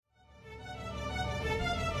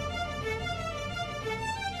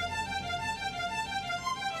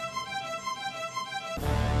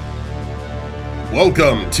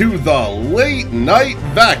Welcome to the Late Night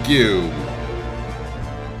Vacuum.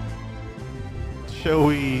 Shall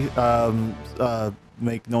we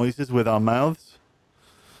make noises with our mouths?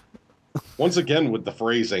 Once again with the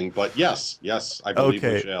phrasing, but yes, I believe we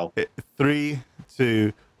Okay. shall. 3,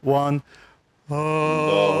 2, 1.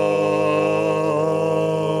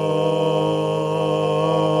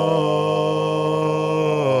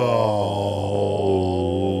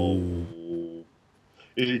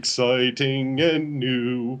 Exciting and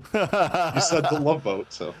new. You said the Love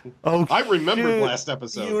Boat, so Oh, I remembered shoot. last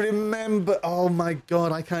episode. You remember? Oh my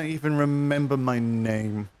god, I can't even remember my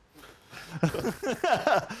name.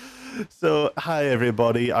 So, hi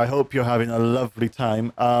everybody. I hope you're having a lovely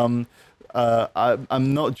time. I'm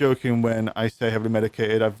not joking when I say heavily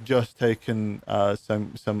medicated. I've just taken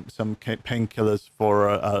some painkillers for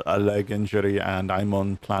a leg injury, and I'm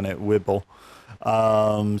on Planet Wibble.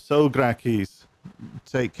 So, Grakis,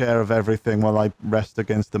 take care of everything while I rest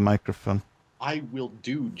against the microphone. I will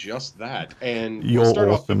do just that. And You're we'll start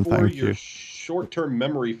awesome, off before thank your you. short-term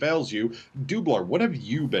memory fails you. Dublar, what have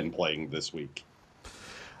you been playing this week?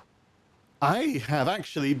 I have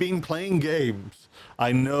actually been playing games.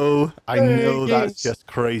 I know Hey, that's games. just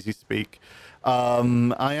crazy speak.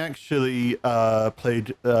 I actually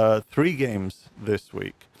played 3 games this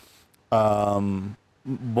week. One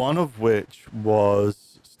of which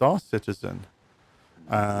was Star Citizen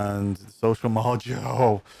and Social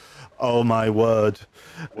Module. Oh my word!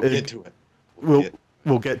 We'll get to it.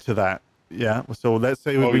 We'll get to that. Yeah. So let's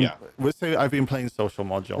say let's say I've been playing Social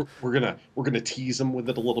Module. We're gonna tease them with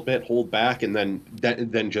it a little bit, hold back, and then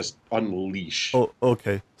just unleash. Oh,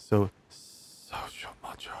 okay. So Social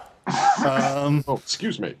Module. Oh,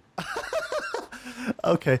 excuse me.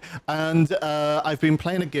 Okay, and I've been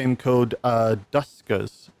playing a game called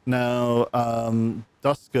Duskers. Now,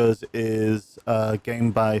 Duskers is a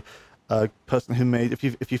game by a person who made. If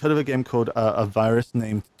you've heard of a game called A Virus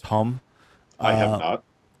Named Tom, I have not.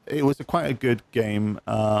 it was quite a good game.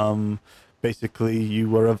 Basically, you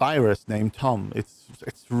were a virus named Tom.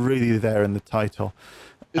 It's really there in the title.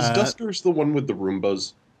 Is Duskers the one with the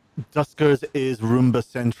Roombas? Duskers is Roomba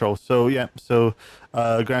Central. So yeah, so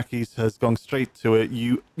Grakis has gone straight to it.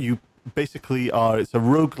 You basically are. It's a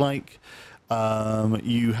roguelike.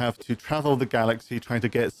 You have to travel the galaxy trying to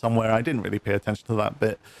get somewhere. I didn't really pay attention to that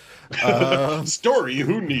bit. Story,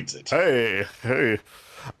 who needs it? Hey.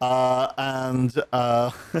 And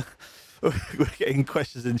we're getting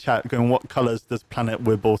questions in chat going, what colors does Planet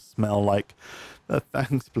Wibble smell like?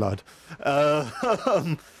 Thanks, blood.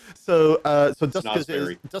 So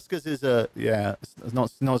Duskers is a it's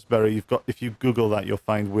not Snosberry. If you Google that, you'll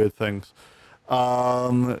find weird things.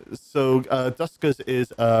 Duskers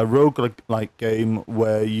is a roguelike game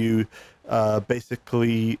where you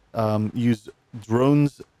basically use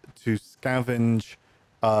drones to scavenge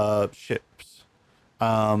ships,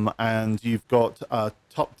 and you've got a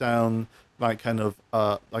top-down like kind of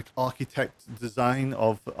like architect design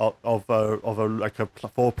of a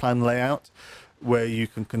floor plan layout where you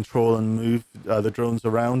can control and move the drones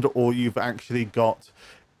around, or you've actually got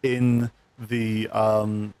in the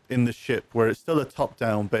ship where it's still a top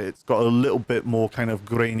down, but it's got a little bit more kind of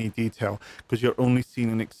grainy detail because you're only seeing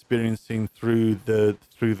and experiencing through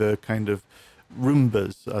the kind of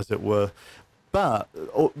Roombas, as it were. But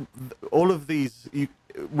all of these you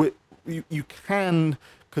can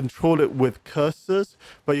control it with cursors,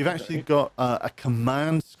 but you've actually got a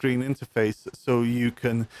command screen interface, so you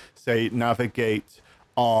can say navigate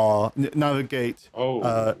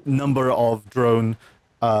number of drone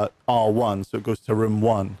R1, so it goes to room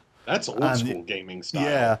 1. That's old school gaming style.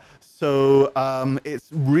 Yeah, so it's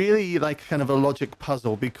really like kind of a logic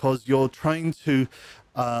puzzle because you're trying to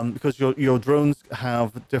because your drones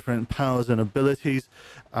have different powers and abilities,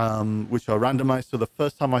 which are randomized. So the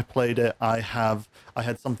first time I played it, I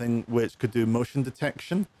had something which could do motion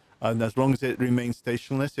detection, and as long as it remained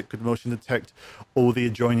stationless, it could motion detect all the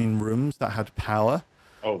adjoining rooms that had power.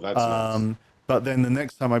 Oh, that's nice. But then the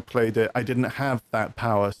next time I played it, I didn't have that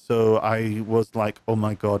power, so I was like, "Oh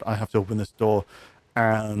my god, I have to open this door."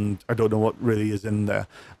 And I don't know what really is in there.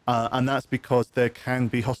 And that's because there can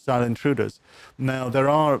be hostile intruders. Now, there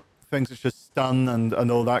are things such as stun and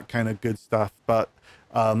all that kind of good stuff, but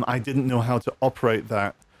I didn't know how to operate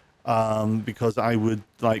that because I would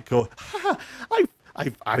like go,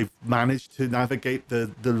 I've managed to navigate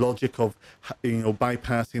the logic of,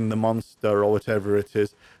 bypassing the monster or whatever it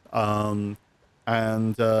is.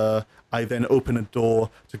 And I then open a door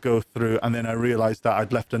to go through, and then I realized that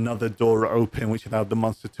I'd left another door open which allowed the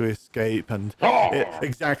monster to escape, and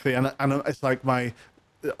exactly, and it's like my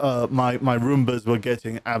my Roombas were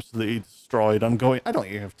getting absolutely destroyed. I'm going. I don't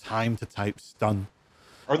even have time to type stun.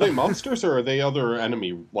 Are they monsters or are they other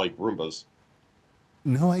enemy like Roombas?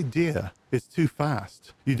 No idea. It's too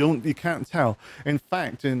fast. You can't tell. In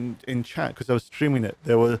fact, in chat, because I was streaming it,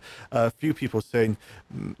 there were a few people saying,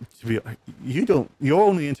 to be, you don't. Your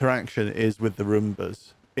only interaction is with the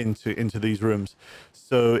Roombas into these rooms,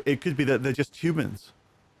 so it could be that they're just humans.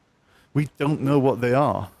 We don't know what they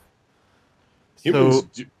are. Humans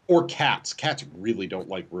So or cats. Cats really don't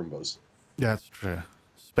like Roombas. yeah, that's true.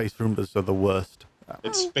 Space Roombas are the worst.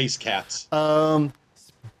 It's space cats. Um,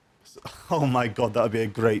 oh my god, that would be a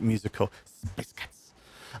great musical. Space Cats.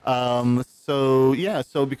 So yeah,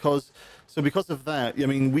 so because of that, I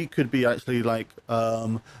mean, we could be actually like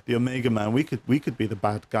the Omega Man. We could be the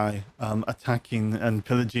bad guy, attacking and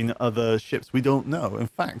pillaging other ships. We don't know. In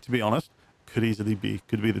fact, to be honest, could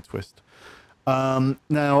be the twist.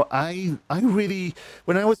 Now I really,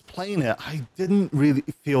 when I was playing it, I didn't really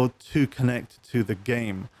feel too connected to the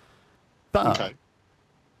game, but Okay.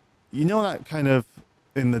 you know that kind of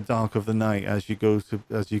in the dark of the night as you go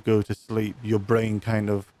to sleep, your brain kind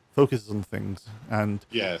of focuses on things, and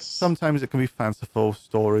Yes. sometimes it can be fanciful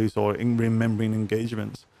stories or in remembering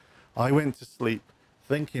engagements. I went to sleep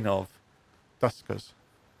thinking of Duskers.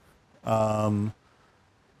 Um,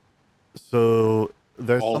 so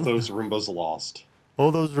there's All some those Roombas lost.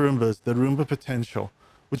 all those Roombas, the Roomba potential,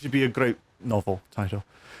 which would be a great novel title.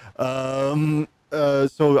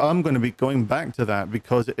 So I'm going to be going back to that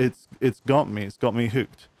because it's got me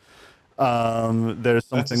hooked. There's That's a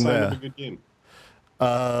something sign of a there. good game.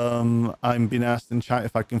 I'm being asked in chat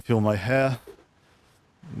if I can feel my hair.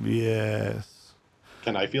 Yes,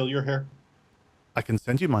 Can I feel your hair? I can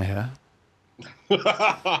send you my hair.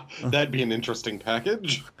 That'd be an interesting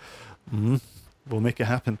package. We'll make it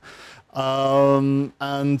happen. And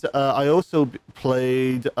I also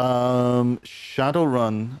played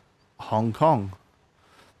Shadowrun Hong Kong.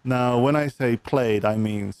 Now, when I say played, I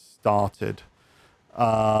mean started.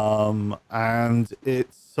 And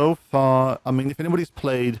it's so far. I mean, if anybody's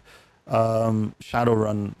played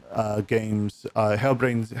Shadowrun games, is it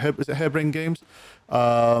Hairbrain games?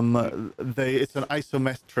 It's an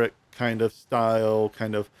isometric kind of style,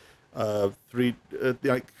 kind of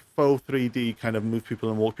like faux 3D kind of move people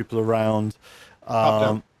and walk people around. Top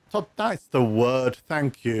down. So that's the word.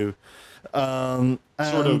 Thank you. Sort And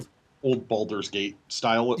of old Baldur's Gate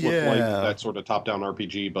style, it looked like. yeah, That sort of top down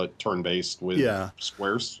RPG, but turn based with yeah.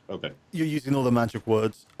 squares. Okay. You're using all the magic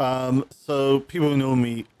words. So people who know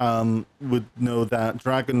me would know that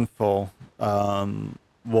Dragonfall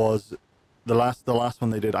was the last one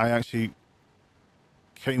they did. I actually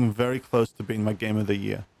came very close to being my game of the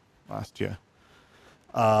year last year.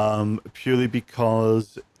 Purely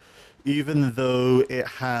because even though it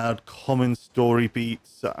had common story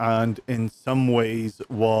beats and in some ways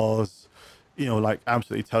was, like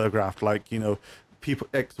absolutely telegraphed, like, people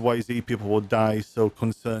XYZ people will die, so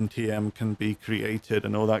concerned TM can be created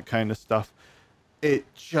and all that kind of stuff. It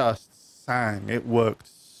just sang. It worked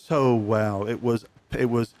so well. It was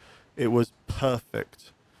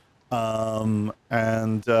perfect. And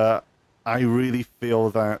I really feel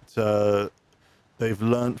that they've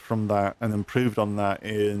learned from that and improved on that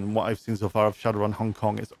in what I've seen so far of Shadowrun Hong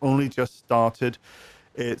Kong. It's only just started.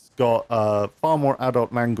 It's got far more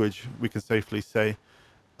adult language, we can safely say.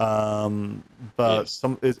 But Yes.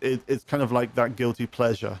 it's kind of like that guilty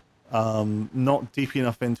pleasure. Not deep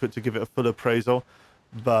enough into it to give it a full appraisal,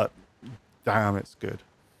 but damn, it's good.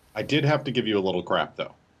 I did have to give you a little crap,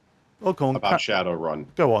 though, Oh, go on. about Shadowrun.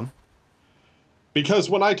 Go on. Because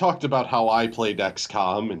when I talked about how I played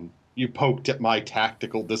XCOM and you poked at my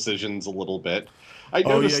tactical decisions a little bit, I Oh,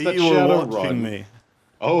 yeah, noticed that you were watching Shadowrun. me.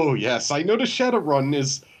 Oh, yes, I noticed Shadowrun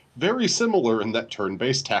is very similar in that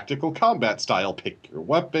turn-based tactical combat style. Pick your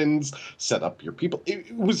weapons, set up your people.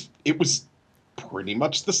 It was pretty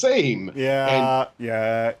much the same. And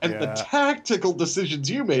Yeah. the tactical decisions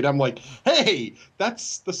you made, I'm like, hey,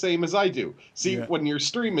 that's the same as I do. See, Yeah. when you're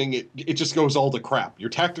streaming, it just goes all to crap. Your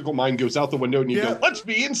tactical mind goes out the window and you Yeah. go, let's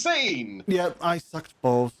be insane. Yeah, I sucked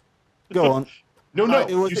balls. Go on. No, no,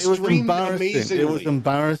 It was you it was streamed embarrassing. amazingly. It was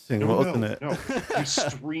embarrassing, No, wasn't no, it? no. You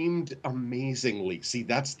streamed amazingly. See,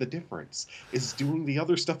 that's the difference. Is doing the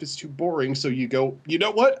other stuff is too boring, so you go, you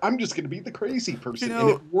know what? I'm just going to be the crazy person, and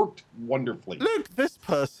it worked wonderfully. Look, this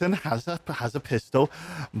person has a pistol,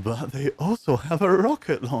 but they also have a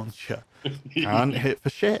rocket launcher. Can't hit for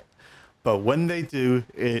shit. But when they do,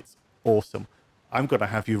 it's awesome. I'm gonna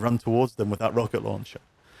have you run towards them with that rocket launcher.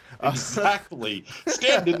 Exactly.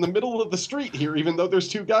 Stand in the middle of the street here, even though there's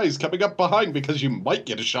two guys coming up behind because you might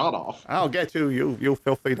get a shot off. I'll get you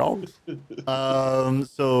filthy dogs.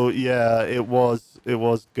 So yeah, it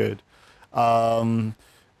was good. Um,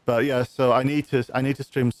 but yeah, so I need to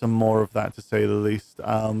stream some more of that to say the least.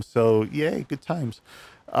 So yay, good times.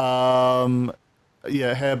 Um,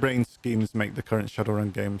 yeah, harebrained schemes make the current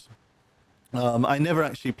Shadowrun games. I never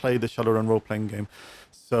actually played the Shadowrun role-playing game,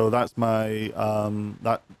 so that's my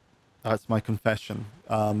confession.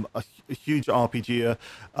 A huge RPG.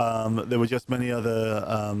 There were just many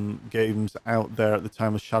other games out there at the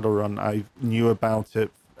time of Shadowrun. I knew about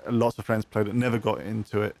it. Lots of friends played it. Never got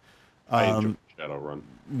into it. I enjoy Shadowrun.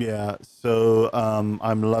 Yeah, so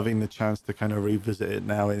I'm loving the chance to kind of revisit it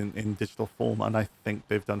now in digital form, and I think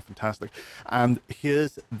they've done fantastic. And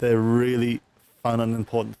here's the really fun and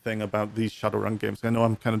important thing about these Shadowrun games. I know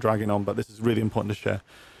I'm kind of dragging on, but this is really important to share.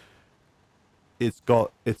 It's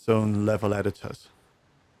got its own level editors.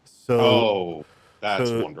 Oh, that's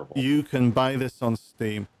So wonderful. you can buy this on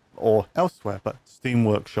Steam or elsewhere, but Steam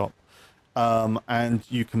Workshop, and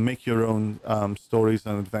you can make your own stories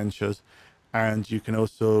and adventures, and you can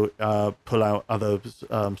also pull out others'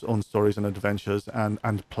 own stories and adventures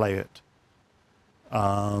and play it.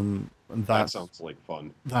 That That's sounds like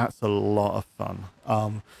fun. that's a lot of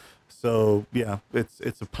fun. So yeah,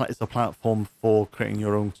 it's a platform for creating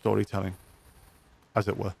your own storytelling, as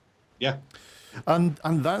it were. Yeah. And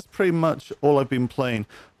that's pretty much all I've been playing.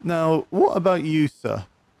 Now, what about you, sir?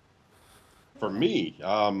 For me,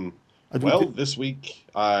 I don't well, thi- this week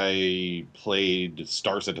I played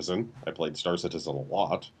Star Citizen. I played Star Citizen a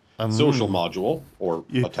lot. Social module, or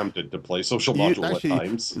You- attempted to play social you module actually at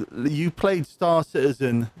times. you played Star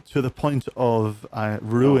Citizen to the point of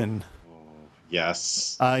ruin.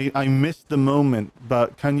 Yes. I missed the moment,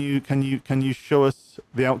 but can you show us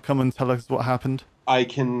the outcome and tell us what happened? I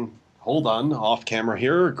can hold on off camera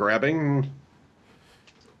here, grabbing.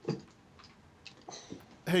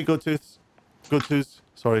 Hey, Goatooth.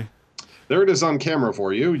 Sorry. There it is on camera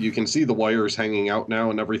for you. You can see the wires hanging out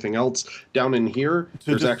now and everything else. Down in here, To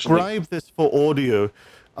there's actually. describe this for audio.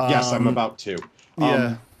 Yes, I'm about to.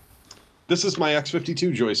 Yeah. This is my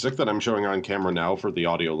X52 joystick that I'm showing on camera now for the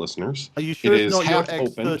audio listeners. Are you sure It it's is not your half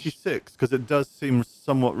open. X36? Because it does seem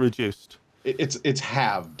somewhat reduced. It's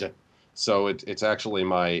halved, so it's actually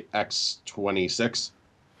my X26.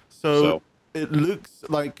 So it looks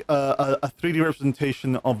like a 3D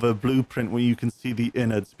representation of a blueprint where you can see the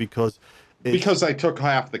innards because I took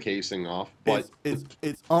half the casing off, but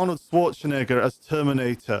it's Arnold Schwarzenegger as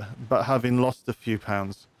Terminator, but having lost a few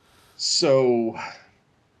pounds. so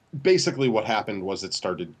basically what happened was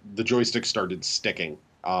the joystick started sticking,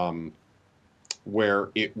 where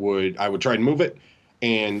I would try and move it,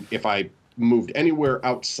 and if I moved anywhere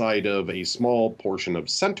outside of a small portion of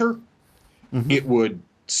center, it would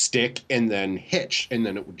stick and then hitch, and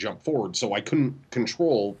then it would jump forward. So I couldn't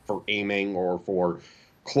control for aiming or for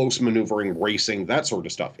close maneuvering, racing, that sort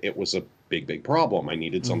of stuff. It was a big problem. I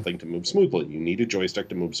needed something to move smoothly. You need a joystick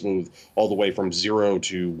to move smooth all the way from 0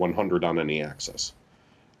 to 100 on any axis.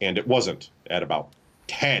 And it wasn't. At about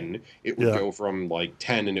 10, it would go from like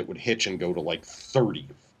 10 and it would hitch and go to like 30,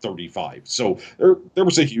 35. So there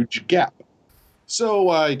was a huge gap. So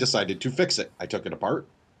I decided to fix it. I took it apart,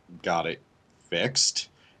 got it fixed,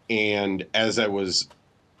 and as I was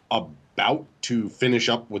about to finish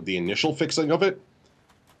up with the initial fixing of it,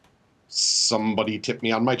 somebody tipped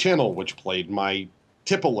me on my channel, which played my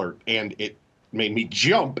tip alert, and it made me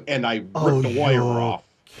jump, and I ripped the wire off.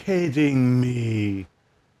 Kidding me.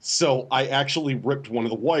 So I actually ripped one of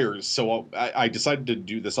the wires. So I decided to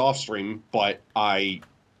do this off stream, but I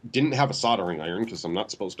didn't have a soldering iron because I'm not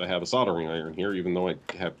supposed to have a soldering iron here, even though I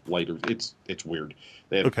have lighters. It's weird.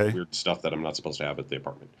 They have weird stuff that I'm not supposed to have at the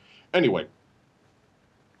apartment. Anyway,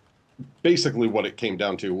 basically what it came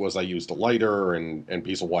down to was I used a lighter and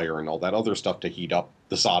piece of wire and all that other stuff to heat up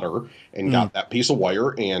the solder, and got that piece of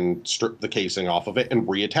wire and stripped the casing off of it and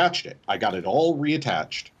reattached it. I got it all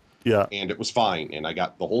reattached. Yeah. And it was fine. And I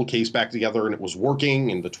got the whole case back together and it was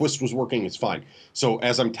working and the twist was working. It's fine. So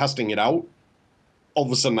as I'm testing it out, all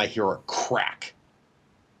of a sudden I hear a crack.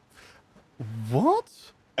 What?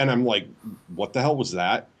 And I'm like, what the hell was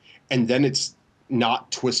that? And then it's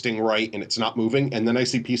not twisting right and it's not moving. And then I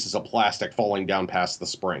see pieces of plastic falling down past the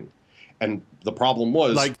spring. And the problem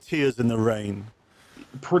was... like tears in the rain.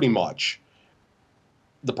 Pretty much.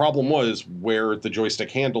 The problem was where the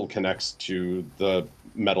joystick handle connects to the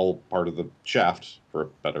metal part of the shaft, for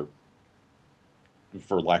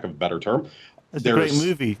lack of a better term. It's a great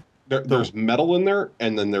movie. There's metal in there,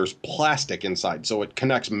 and then there's plastic inside. So it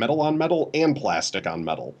connects metal on metal and plastic on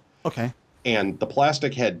metal. Okay. and the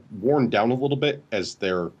plastic had worn down a little bit as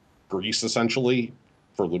their grease essentially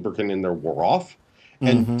for lubricant in there wore off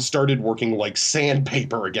and Mm-hmm. started working like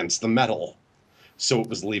sandpaper against the metal. So it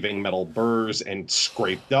was leaving metal burrs and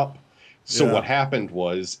scraped up. So what Yeah. happened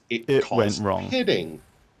was it It went caused wrong. pitting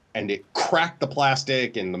and it cracked the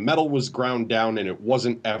plastic and the metal was ground down and it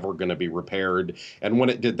wasn't ever going to be repaired. And when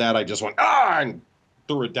it did that, I just went, ah, and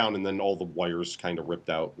threw it down and then all the wires kind of ripped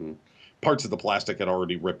out and parts of the plastic had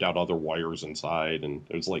already ripped out other wires inside. And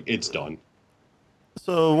it was like, it's done.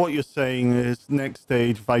 So what you're saying is next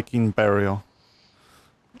stage Viking burial.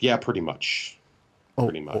 Yeah, pretty much. Oh,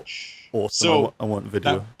 Pretty much. awesome! So I want that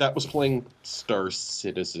video. that was playing Star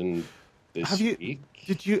Citizen Have this you? week.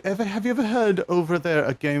 Did you ever? Have you ever heard over there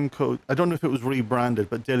a game called? I don't know if it was rebranded,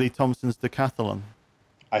 but Daley Thompson's Decathlon.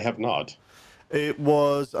 I have not. It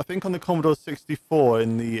was, I think, on the Commodore 64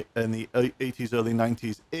 in the 80s, early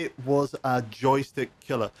 90s. It was a joystick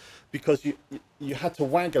killer because you had to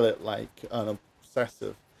waggle it like an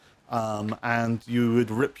obsessive, and you would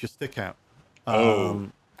rip your stick out. Oh,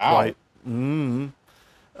 ow. Quite. Mm,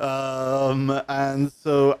 and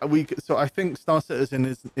so I think Star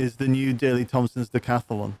Citizen is the new Daley Thompson's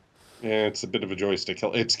Decathlon. Yeah, it's a bit of a joystick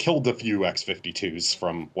kill. It's killed a few X-52s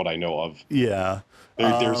from what I know of. Yeah.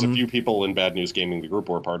 There's a few people in Bad News Gaming, the group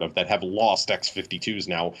we're part of, that have lost X-52s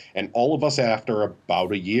now, and all of us after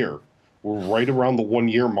about a year. We're right around the 1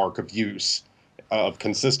 year mark of use, of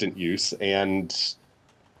consistent use, and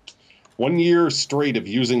 1 year straight of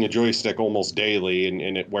using a joystick almost daily,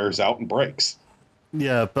 and it wears out and breaks.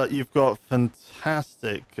 Yeah, but you've got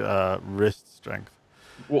fantastic wrist strength.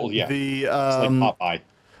 Well, yeah, The it's like Popeye.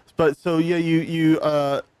 but so yeah, you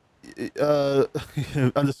uh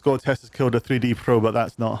underscore test has killed a 3D Pro, but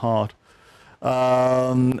that's not hard.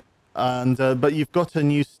 Um, and but you've got a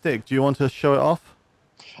new stick. Do you want to show it off?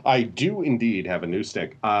 I do indeed have a new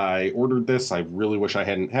stick. I ordered this. I really wish I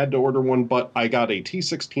hadn't had to order one, but I got a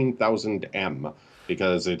T16000M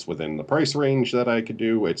because it's within the price range that I could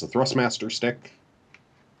do. It's a Thrustmaster stick.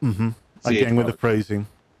 Mm-hmm. See, Again with the phrasing.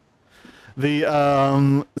 The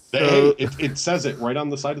hey, so it says it right on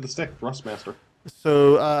the side of the stick, Thrustmaster.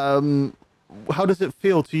 so how does it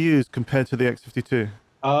feel to use compared to the X52?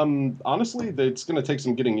 Honestly, it's going to take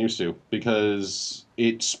some getting used to because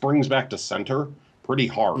it springs back to center pretty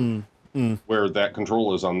hard Mm, mm. where that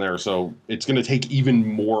control is on there. So it's going to take even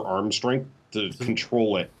more arm strength to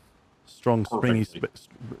control it Strong perfectly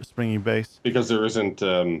springy base. because there isn't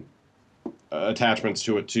attachments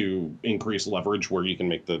to it to increase leverage where you can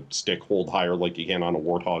make the stick hold higher like you can on a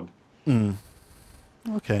Warthog. Mm.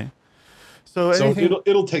 Okay. So So anything?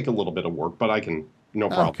 it'll take a little bit of work, but I can no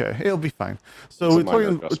problem. Okay, it'll be fine. So It's a we're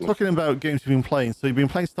minor talking, adjustment. about games you've been playing. So you've been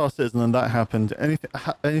playing Star Citizen, and that happened.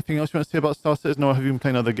 Anything else you want to say about Star Citizen, or have you been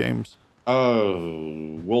playing other games?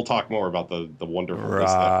 We'll talk more about the wonderfulness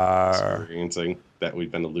that we're experiencing that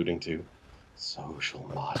we've been alluding to. Social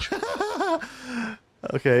module.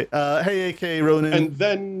 Okay. Hey, AK Ronan. And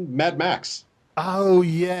then Mad Max. Oh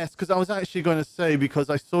yes, because I was actually going to say because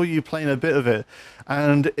I saw you playing a bit of it,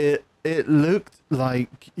 and it looked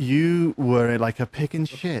like you were like a pig in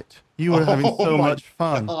shit. You were having so my much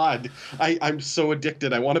fun. God, I'm so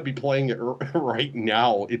addicted. I want to be playing it right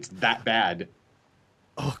now. It's that bad.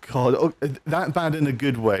 Oh god, oh, that bad in a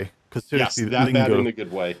good way. Because Yes, seriously, that bad lingo. in a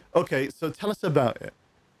good way. Okay, so tell us about it.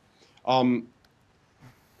 Um,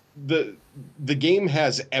 the game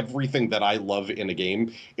has everything that I love in a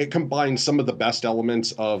game. It combines some of the best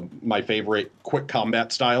elements of my favorite quick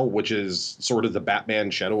combat style, which is sort of the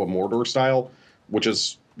Batman Shadow of Mordor style, which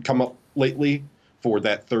has come up lately for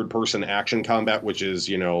that third-person action combat, which is,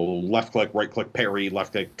 left click, right click, parry,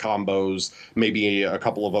 left click combos, maybe a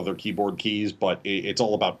couple of other keyboard keys, but it's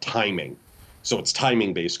all about timing. So it's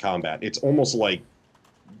timing-based combat. It's almost like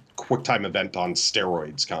QuickTime event on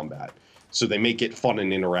steroids combat. So they make it fun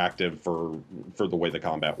and interactive for the way the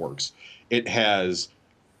combat works. It has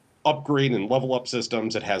upgrade and level up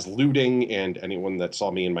systems. It has looting, and anyone that saw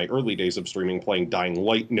me in my early days of streaming playing Dying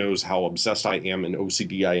Light knows how obsessed I am and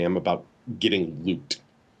OCD I am about getting loot.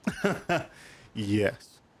 Yes.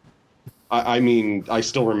 I mean, I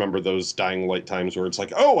still remember those Dying Light times where it's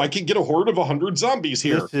like, oh, I can get a horde of 100 zombies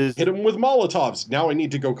here. Hit them with Molotovs. Now I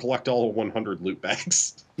need to go collect all 100 loot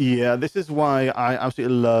bags. Yeah, this is why I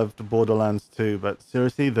absolutely loved Borderlands 2, but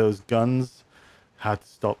seriously, those guns had to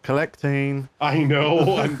stop collecting. I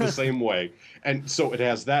know, I'm the same way. And so it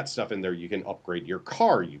has that stuff in there. You can upgrade your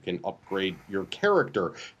car. You can upgrade your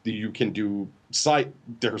character. You can do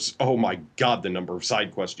there's, oh my God, the number of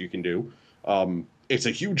side quests you can do. It's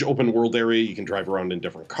a huge open world area. You can drive around in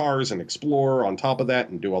different cars and explore on top of that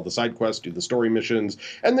and do all the side quests, do the story missions.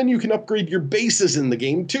 And then you can upgrade your bases in the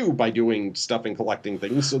game too by doing stuff and collecting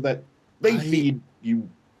things so that they I feed you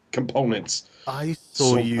components. I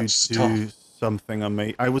saw So much you do stuff. something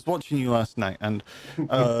amazing. I was watching you last night, and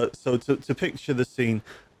so to picture the scene,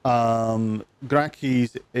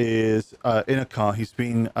 Grakis is in a car. He's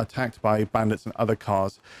being attacked by bandits and other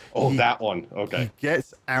cars. Oh, He that one. he Okay.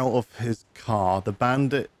 gets out of his car. The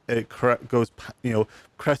bandit goes,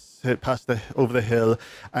 crests it past over the hill,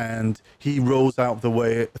 and he rolls out of the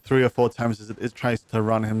way 3 or 4 times as it tries to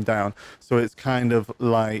run him down. So it's kind of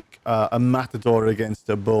like a matador against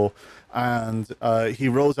a bull, and he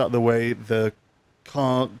rolls out of the way. The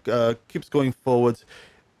car keeps going forward.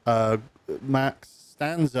 Uh, Max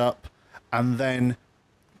stands up, and then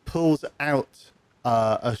pulls out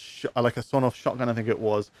like a sawn-off shotgun, I think it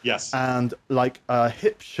was, Yes. and like a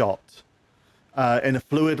hip shot in a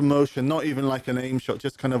fluid motion, not even like an aim shot,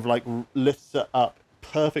 just kind of like lifts it up,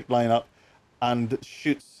 perfect lineup, and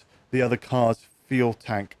shoots the other car's fuel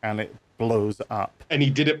tank, and it blows up. And he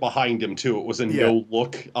did it behind him too. It was a Yeah, no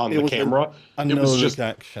look on it the was camera. a It was no-look just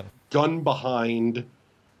action. gun behind,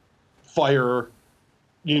 fire.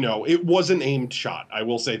 It was an aimed shot. I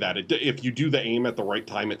will say that. If you do the aim at the right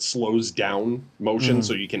time, it slows down motion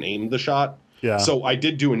so you can aim the shot. Yeah. So I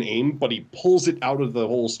did do an aim, but he pulls it out of the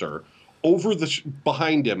holster over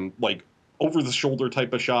behind him, like over the shoulder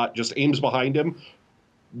type of shot, just aims behind him.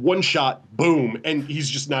 One shot, boom, and he's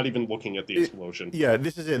just not even looking at the explosion. Yeah,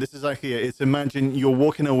 this is it. This is like it. It's imagine you're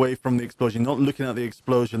walking away from the explosion, not looking at the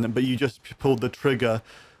explosion, but you just pulled the trigger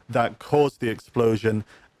that caused the explosion,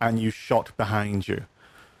 and you shot behind you.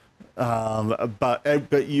 But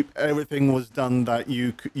everything was done that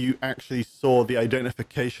you actually saw the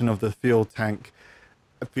identification of the fuel tank,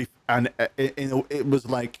 and it was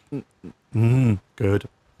like good.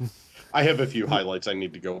 I have a few highlights I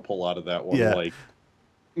need to go pull out of that one. Yeah. Like,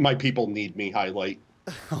 my people need me highlight.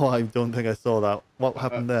 Oh, I don't think I saw that. What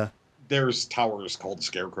happened there? There's towers called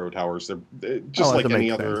Scarecrow Towers. They're just Oh, like that any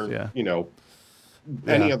makes other, sense, yeah.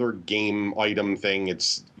 any Yeah. other game item thing.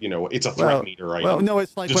 It's a threat meter item. Well, no,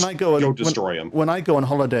 it's like Just when I go destroy them. when I go on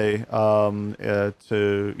holiday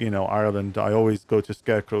to Ireland, I always go to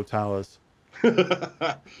Scarecrow Towers.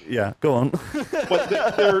 Yeah, go on.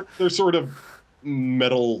 But they're sort of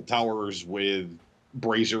metal towers with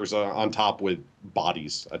braziers on top with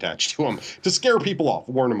bodies attached to them to scare people off,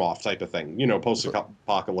 warn them off, type of thing.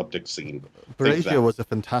 Post-apocalyptic scene. Brazier was a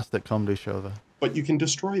fantastic comedy show, though. But you can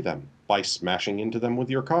destroy them by smashing into them with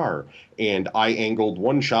your car. And I angled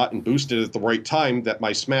one shot and boosted at the right time that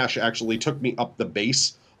my smash actually took me up the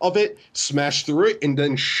base of it, smashed through it, and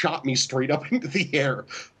then shot me straight up into the air,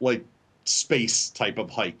 like space type of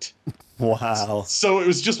height. Wow. So it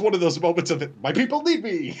was just one of those moments of it. My people need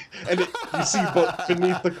me, and you see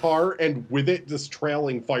beneath the car, and with it, this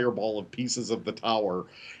trailing fireball of pieces of the tower,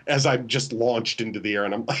 as I'm just launched into the air,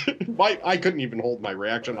 and I couldn't even hold my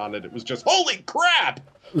reaction on it. It was just holy crap.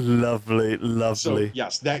 Lovely. So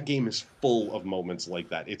yes, that game is full of moments like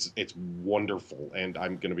that. It's wonderful, and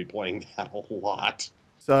I'm going to be playing that a lot.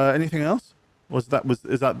 So, anything else? Is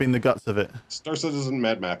that been the guts of it? Star Citizen and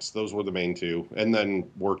Mad Max, those were the main two. And then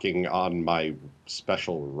working on my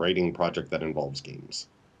special writing project that involves games.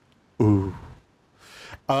 Ooh.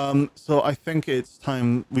 So I think it's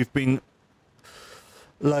time. We've been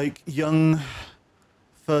like young,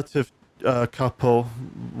 furtive couple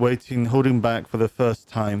waiting, holding back for the first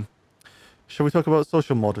time. Shall we talk about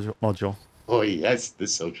social module? Oh yes, the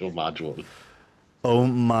social module. Oh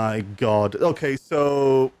my god. Okay,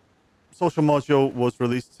 so social module was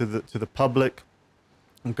released to the public.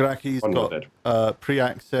 Graki's got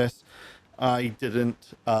pre-access. I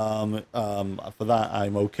didn't. For that,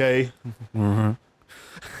 I'm okay.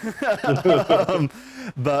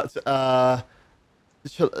 But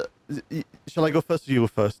shall I go first or you go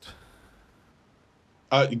first?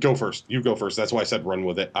 Go first. You go first. That's why I said run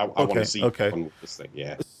with it. I want to see you run with this thing.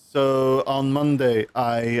 Yeah. So on Monday,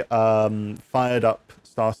 I fired up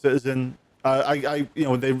Star Citizen. They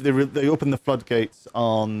opened the floodgates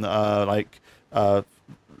on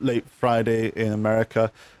late Friday in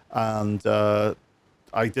America, and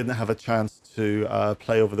I didn't have a chance to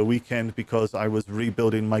play over the weekend because I was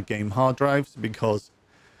rebuilding my game hard drives because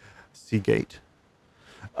Seagate.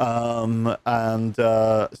 So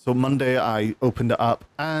Monday I opened it up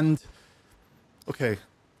and okay,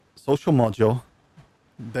 social module.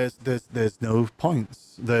 There's no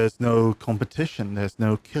points. There's no competition. There's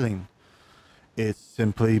no killing. It's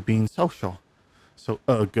simply being social. So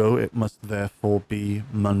ergo, it must therefore be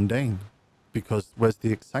mundane, because where's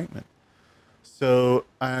the excitement? So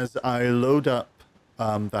as I load up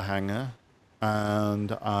the hangar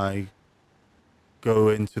and I go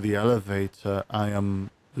into the elevator, I am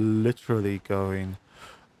literally going,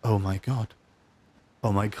 "Oh my god!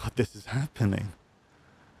 Oh my god! This is happening!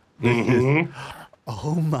 This is Hmm.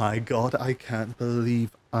 oh my god! I can't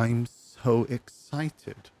believe I'm so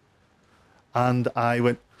excited!" And I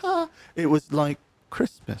went, "Ah!" It was like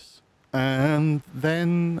Christmas. And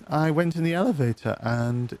then I went in the elevator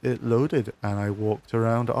and it loaded, and I walked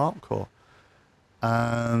around ArtCore,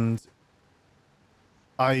 and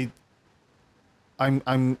I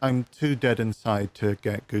I'm too dead inside to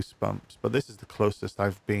get goosebumps, but this is the closest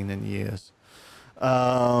I've been in years.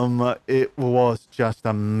 It was just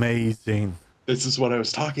amazing. This is what I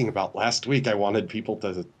was talking about last week. I wanted people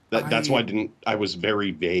to. That's why I I didn't. I was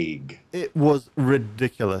very vague. It was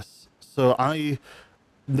ridiculous. So I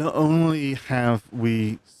not only have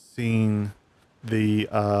we seen the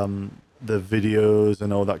videos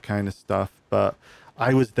and all that kind of stuff, but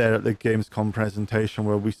I was there at the Gamescom presentation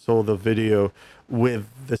where we saw the video with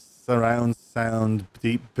the surround sound,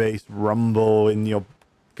 deep bass rumble in your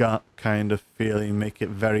gut kind of feeling, make it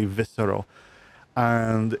very visceral.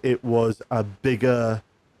 And it was a bigger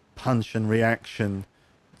punch and reaction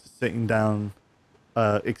sitting down,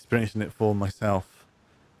 experiencing it for myself.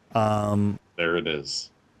 Um, There it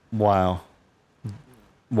is. wow.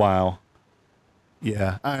 Wow.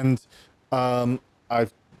 Yeah, and um,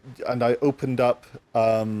 I've I opened up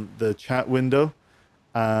the chat window,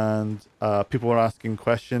 and people were asking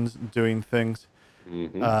questions, doing things.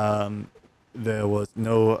 Hmm. Um, there was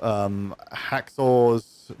no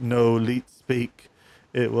hacksaws, no leet speak.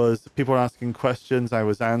 It was people were asking questions. I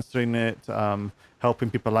was answering it, helping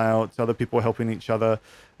people out. Other people were helping each other.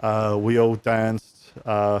 We all danced.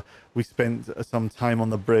 We spent some time on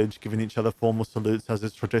the bridge, giving each other formal salutes, as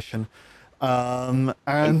is tradition. And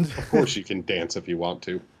And of course, you can dance if you want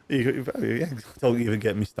to. yeah, don't even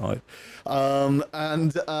get me started.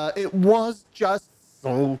 And it was just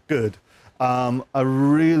so good. A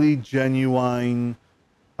really genuine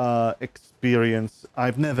experience.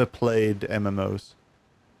 I've never played MMOs,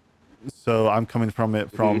 so I'm coming from it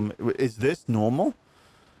Hmm. from, is this normal?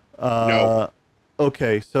 No, Uh,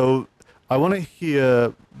 okay, so I want to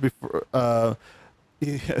hear before. I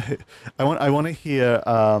want to hear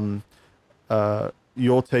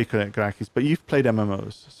your take on it, Grakis. But you've played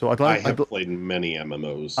MMOs, so I have played many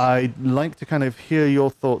MMOs. I'd like to kind of hear your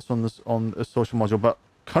thoughts on this on a social module, but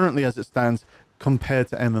currently as it stands, compared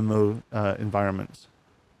to MMO environments.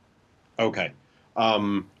 Okay.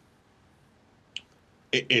 Um,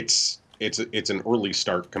 it's an early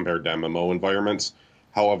start compared to MMO environments.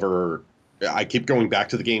 However, I keep going back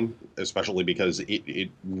to the game, especially because it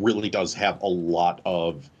really does have a lot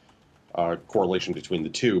of correlation between the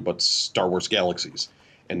two. But Star Wars Galaxies,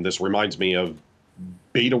 and this reminds me of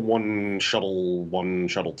Beta One,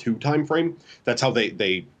 Shuttle Two time frame. That's how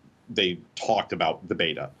they talked about the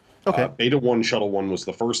beta. Okay. Beta One, Shuttle One was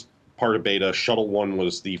the first part of beta. Shuttle One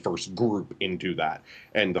was the first group into that,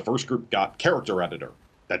 and the first group got character editor.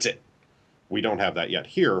 That's it. We don't have that yet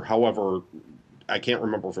here. However, I can't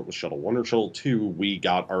remember if it was Shuttle One or Shuttle Two. We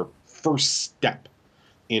got our first step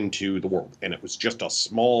into the world, and it was just a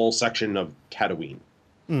small section of Tatooine.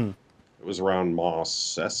 Mm. It was around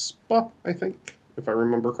Mos Espa, I think, if I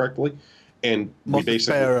remember correctly. And we Moss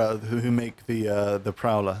basically. Espera, who make the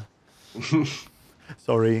Prowler.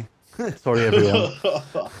 Sorry, sorry everyone.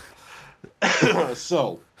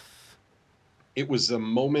 So it was a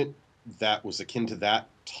moment that was akin to that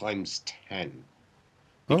times 10.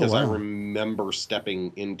 Oh Because I wow. remember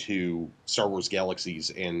stepping into Star Wars Galaxies,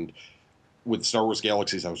 and with Star Wars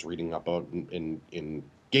Galaxies, I was reading up on in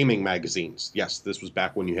gaming magazines. Yes, this was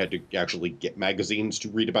back when you had to actually get magazines to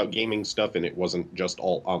read about gaming stuff, and it wasn't just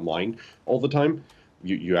all online all the time.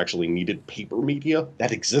 You actually needed paper media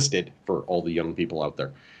that existed for all the young people out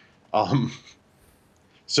there. Um,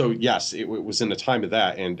 so yes, it was in the time of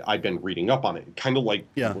that, and I've been reading up on it, kind of like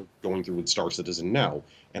Yeah. we're going through with Star Citizen now.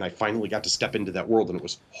 And I finally got to step into that world, and it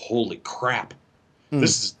was holy crap! Mm.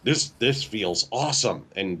 This feels awesome.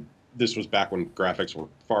 And this was back when graphics were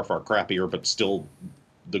far crappier, but still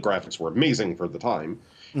the graphics were amazing for the time.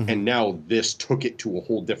 Hmm. And now this took it to a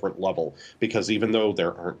whole different level, because even though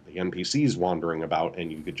there aren't the NPCs wandering about and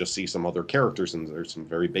you could just see some other characters and there's some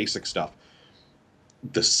very basic stuff,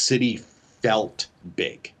 the city felt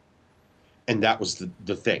big. And that was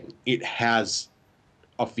the thing. It has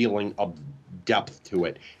a feeling of depth to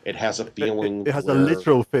it. It has a feeling It has a where,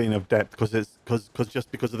 literal feeling of depth because it's because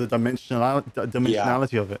just because of the yeah,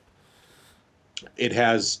 dimensionality of it. it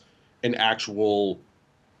has an actual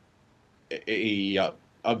a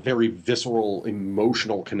a very visceral,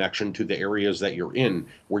 emotional connection to the areas that you're in,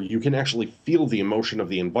 where you can actually feel the emotion of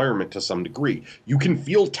the environment to some degree. You can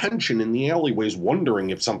feel tension in the alleyways,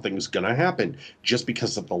 wondering if something's going to happen, just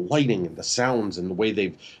because of the lighting and the sounds and the way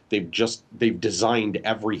they've designed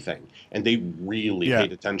everything, and they really Yeah.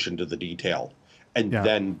 paid attention to the detail. And Yeah.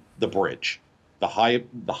 then the bridge, the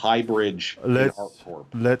high bridge in Let's ArcCorp.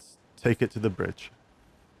 let's take it to the bridge.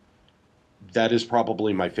 That is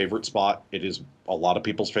probably my favorite spot. It is a lot of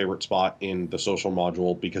people's favorite spot in the social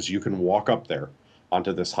module because you can walk up there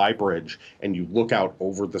onto this high bridge and you look out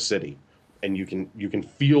over the city, and you can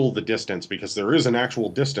feel the distance, because there is an actual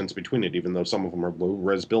distance between it, even though some of them are low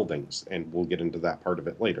res buildings, and we'll get into that part of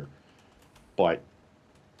it later. But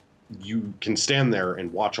you can stand there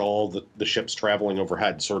and watch all the ships traveling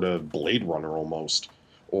overhead, sort of Blade Runner almost,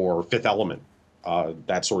 or Fifth Element,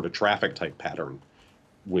 that sort of traffic type pattern,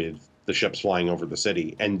 with the ships flying over the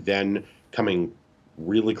city, and then coming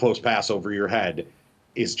really close pass over your head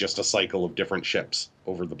is just a cycle of different ships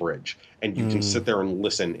over the bridge. And you can sit there and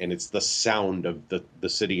listen, and it's the sound of the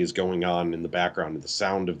city is going on in the background, and the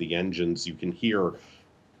sound of the engines. You can hear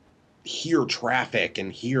traffic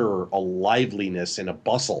and hear a liveliness and a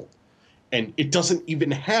bustle. And it doesn't even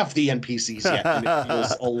have the NPCs yet, and it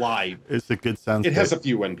feels alive. It's a good soundscape. It has a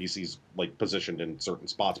few NPCs like positioned in certain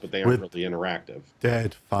spots, but they aren't really interactive.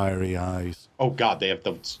 Dead, fiery eyes. Oh god, they have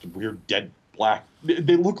the weird dead black.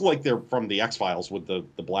 They look like they're from the X-Files with the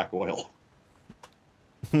black oil.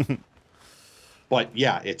 But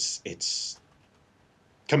yeah, it's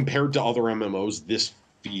compared to other MMOs, this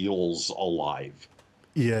feels alive.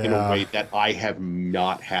 Yeah. In a way that I have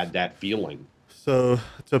not had that feeling. So,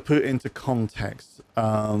 to put into context,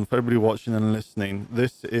 for everybody watching and listening,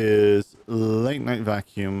 this is Late Night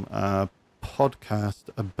Vacuum, a podcast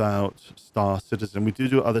about Star Citizen. We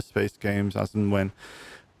do other space games as and when,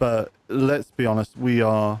 but let's be honest, we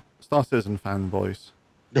are Star Citizen fanboys.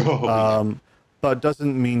 But it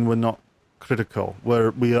doesn't mean we're not critical.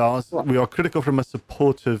 We are critical from a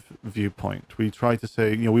supportive viewpoint. We try to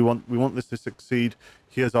say, we want this to succeed.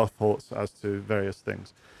 Here's our thoughts as to various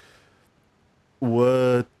things.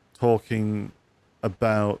 We're talking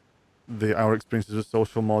about our experiences with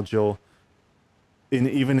social module.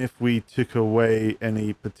 Even if we took away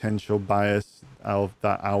any potential bias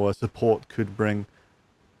that our support could bring,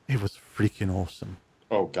 it was freaking awesome.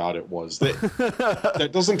 Oh god, it was. That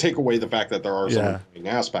doesn't take away the fact that there are some annoying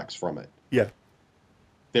aspects from it. Yeah.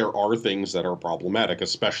 There are things that are problematic,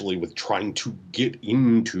 especially with trying to get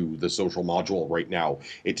into the social module right now.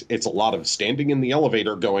 It's a lot of standing in the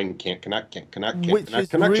elevator going, can't connect, which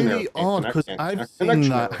is really odd, because I've seen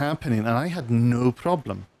that happening and I had no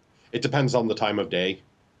problem. It depends on the time of day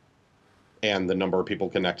and the number of people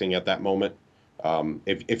connecting at that moment.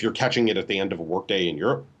 If you're catching it at the end of a workday in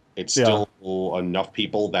Europe, it's still enough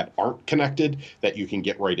people that aren't connected that you can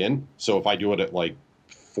get right in. So if I do it at like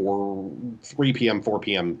 3 p.m., 4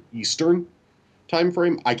 p.m. Eastern time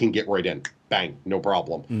frame, I can get right in. Bang, no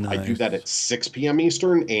problem. Nice. I do that at 6 p.m.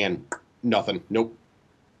 Eastern and nothing. Nope.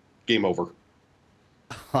 Game over.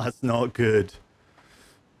 That's not good.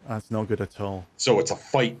 That's not good at all. So it's a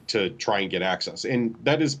fight to try and get access. And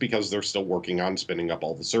that is because they're still working on spinning up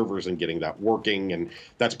all the servers and getting that working. And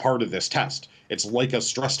that's part of this test. It's like a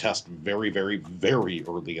stress test very, very, very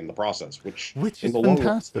early in the process, which is in the fantastic. long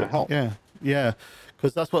run is going to help. Yeah.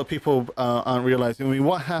 Because that's what people aren't realizing. I mean,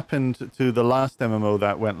 what happened to the last MMO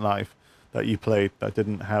that went live that you played that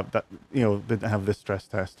didn't have this stress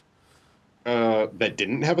test? That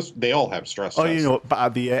didn't have they all have stress tests. But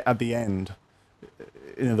at the end,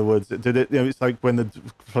 in other words, did it? It's like when the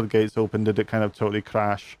floodgates opened, did it kind of totally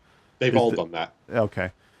crash? They've all done that. Okay.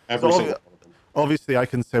 Every single one of them. Obviously, I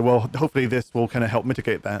can say, well, hopefully this will kind of help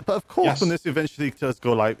mitigate that. But of course, when this eventually does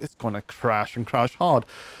go live, it's going to crash and crash hard,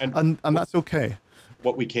 and that's okay.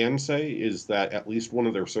 What we can say is that at least one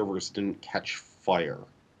of their servers didn't catch fire.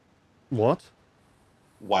 What?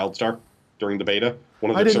 WildStar during the beta. One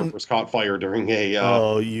of their servers caught fire during a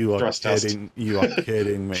stress test. You are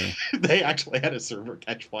kidding me. They actually had a server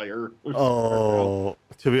catch fire. Oh,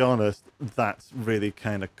 to be honest, that's really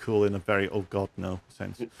kind of cool in a very oh god no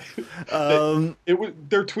sense. Their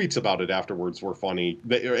tweets about it afterwards were funny,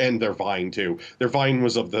 and their Vine too. Their Vine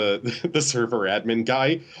was of the server admin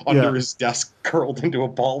guy under his desk, curled into a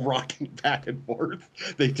ball, rocking back and forth.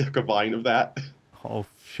 They took a Vine of that. Oh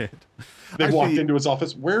shit. They walked into his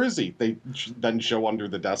office. Where is he? They then show under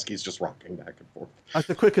the desk. He's just rocking back and forth. As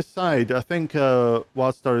a quick aside, I think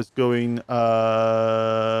WildStar is going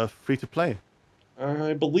free to play.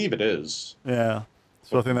 I believe it is. Yeah.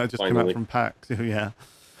 So I think that just came out from PAX. Yeah.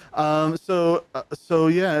 So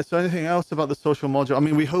yeah. So anything else about the social module? I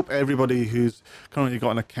mean, we hope everybody who's currently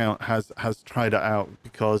got an account has tried it out,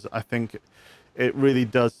 because I think it really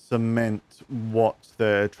does cement what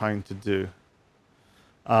they're trying to do.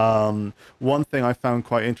 One thing I found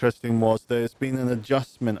quite interesting was there's been an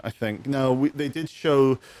adjustment, I think. Now, they did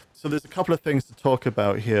show, so there's a couple of things to talk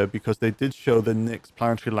about here, because they did show the Nyx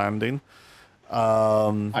planetary landing.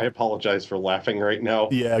 I apologize for laughing right now.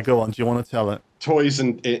 Yeah, go on. Do you want to tell it? Toys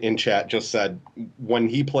in chat just said when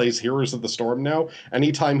he plays Heroes of the Storm now,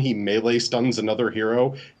 anytime he melee stuns another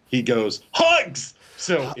hero, he goes hugs.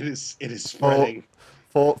 So it is For spreading.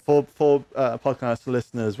 for podcast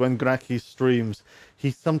listeners, when Graki streams, he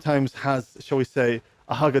sometimes has, shall we say,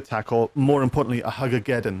 a hug attack, or more importantly, a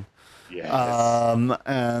hugageddon. Yes.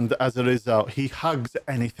 And as a result, he hugs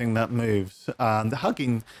anything that moves. And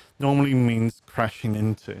hugging normally means crashing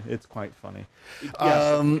into. It's quite funny.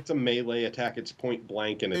 Yes, it's a melee attack. It's point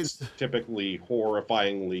blank, and it's It's typically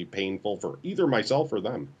horrifyingly painful for either myself or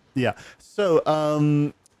them. Yeah.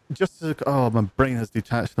 So, just to, oh, my brain has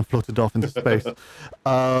detached and floated off into space. Back to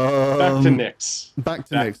Um, Nyx. back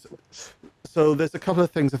to Back Nyx. to Nyx. So there's a couple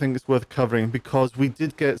of things I think it's worth covering, because we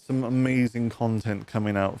did get some amazing content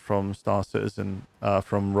coming out from Star Citizen,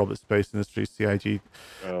 from Robert Space Industries, CIG.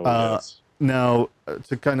 Oh Uh, yes. Now,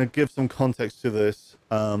 to kind of give some context to this,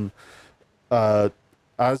 uh,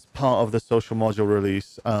 as part of the social module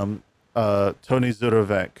release, Tony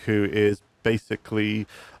Zurovec, who is basically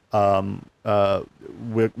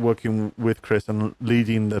working with Chris and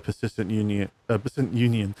leading the Persistent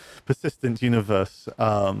Universe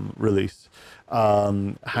release,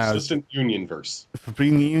 has Persistent Union verse.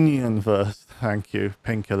 Supreme Unionverse, thank you,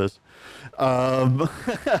 painkillers, um,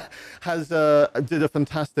 has did a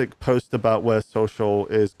fantastic post about where social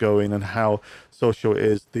is going and how social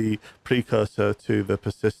is the precursor to the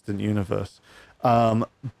persistent universe. Um,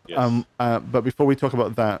 Yes. but before we talk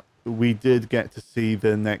about that, we did get to see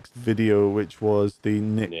the next video, which was the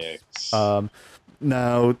Nyx. Nyx.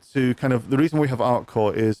 Now, to kind of, the reason we have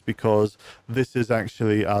ArcCore is because this is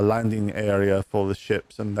actually a landing area for the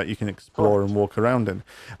ships, and that you can explore Correct. and walk around in.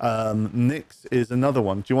 Nyx is another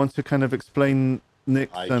one. Do you want to kind of explain Nyx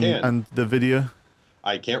I can. and the video?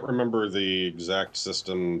 I can't remember the exact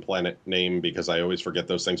system planet name because I always forget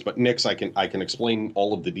those things. But Nyx, I can explain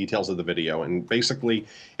all of the details of the video. And basically,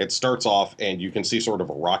 it starts off, and you can see sort of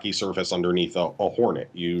a rocky surface underneath a Hornet.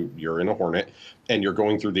 You're in a Hornet, and you're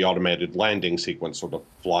going through the automated landing sequence, sort of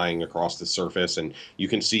flying across the surface, and you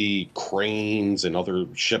can see cranes and other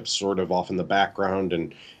ships sort of off in the background,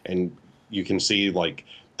 and you can see like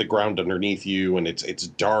the ground underneath you, and it's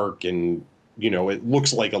dark, and it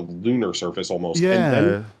looks like a lunar surface almost. And then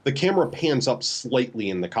Yeah, the camera pans up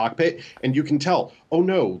slightly in the cockpit, and you can tell, oh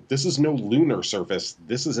no, this is no lunar surface.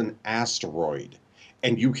 This is an asteroid.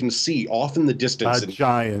 And you can see off in the distance, a and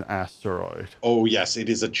giant asteroid. oh, yes, it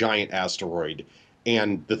is a giant asteroid.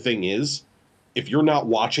 And the thing is, if you're not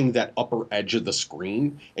watching that upper edge of the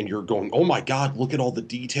screen and you're going, oh my God, look at all the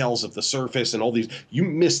details of the surface and all these, you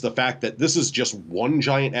miss the fact that this is just one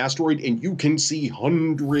giant asteroid and you can see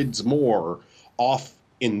hundreds more off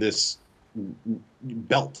in this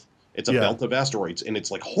belt. It's a Yeah, belt of asteroids. And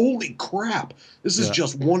it's like, holy crap, this is yeah,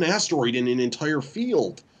 just one asteroid in an entire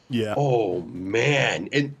field. yeah. Oh man.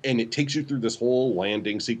 And it takes you through this whole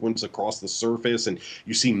landing sequence across the surface, and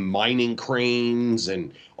you see mining cranes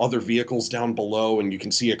and other vehicles down below, and you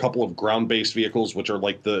can see a couple of ground-based vehicles which are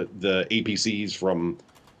like the APCs from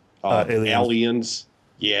Aliens. Aliens.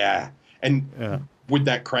 Yeah. And Yeah. with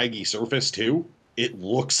that craggy surface too, it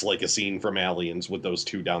looks like a scene from Aliens with those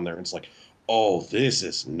two down there. It's like, oh, this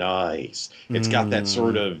is nice. It's got that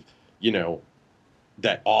sort Mm. of, you know,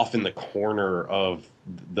 that off in the corner of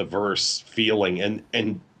the verse feeling,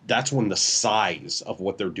 and that's when the size of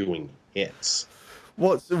what they're doing hits.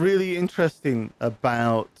 What's really interesting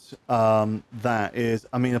about that is,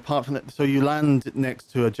 I mean, apart from that, so you land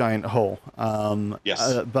next to a giant hole,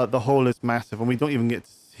 Yes. but the hole is massive, and we don't even get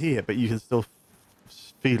to see it, but you can still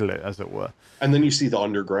feel it, as it were. And then you see the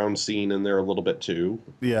underground scene in there a little bit too,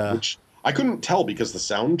 Yeah, which I couldn't tell because the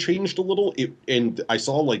sound changed a little. And I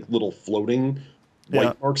saw like little floating yeah.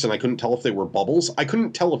 white marks, and I couldn't tell if they were bubbles. I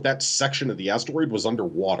couldn't tell if that section of the asteroid was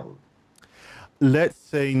underwater. Let's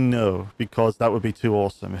say no, because that would be too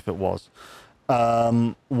awesome if it was.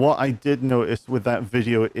 What I did notice with that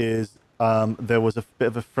video is there was a bit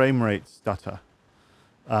of a frame rate stutter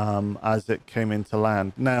as it came into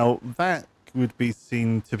land. Now, that would be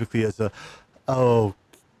seen typically as a, oh,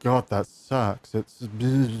 God, that sucks. It's.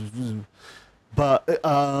 But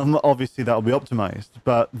obviously that'll be optimized.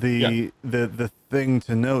 But Yeah. the thing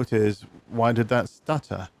to note is, why did that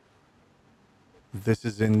stutter? this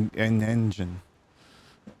is in engine.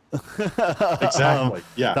 Exactly.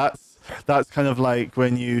 Yeah. That's kind of like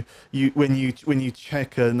when you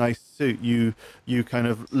check a nice suit, you kind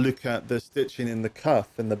of look at the stitching in the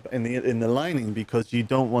cuff and in the lining, because you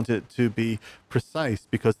don't want it to be precise,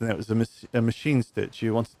 because then it was a machine stitch.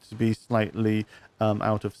 You want it to be slightly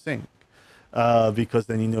out of sync, because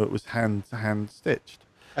then you know it was hand stitched.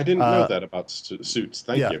 I didn't know that about suits.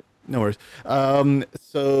 Thank Yeah, you. no worries.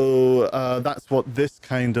 So that's what this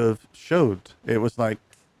kind of showed. It was like,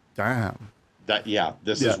 damn. This Yeah.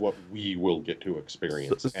 is what we will get to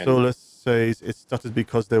experience. And Solus says it stuttered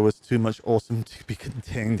because there was too much awesome to be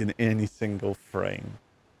contained in any single frame.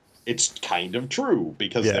 it's kind of true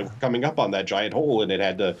because they Yeah. were coming up on that giant hole and it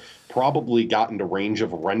had to probably got into range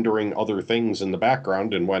of rendering other things in the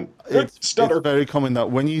background and went stutter. It's very common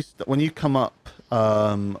that when you come up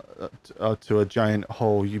to a giant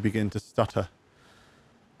hole, you begin to stutter.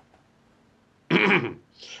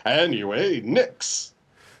 Anyway, Nyx.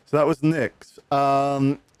 So that was Nyx.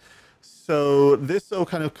 So this all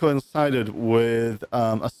kind of coincided with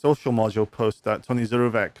a social module post that Tony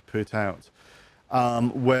Zurovec put out,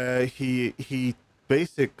 where he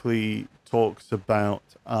basically talks about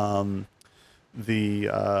the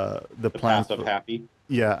plans Path of Happy.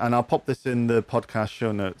 Yeah, and I'll pop this in the podcast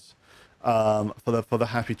show notes for the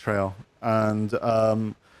Happy Trail,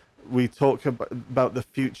 and we talk about the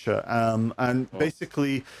future, and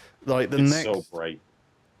basically like It's so bright.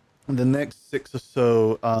 the next 6 or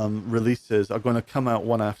so releases are going to come out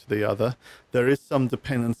one after the other. There is some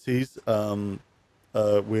dependencies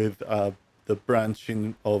with the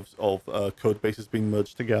branching of code bases being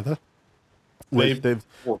merged together. Which they've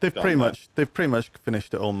pretty much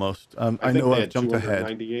finished it almost. I know I've jumped ahead.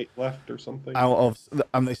 98 left or something.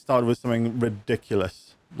 And they started with something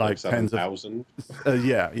ridiculous, like tens of 7,000.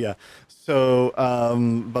 yeah. So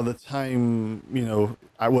by the time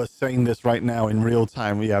I was saying this right now in real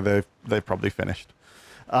time, they've probably finished,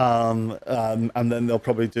 and then they'll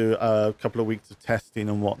probably do a couple of weeks of testing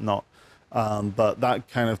and whatnot. But that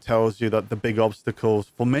kind of tells you that the big obstacles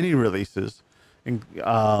for many releases,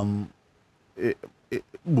 it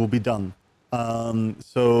will be done.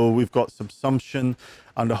 So we've got subsumption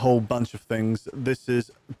and a whole bunch of things. This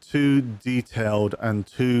is too detailed and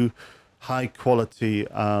too high quality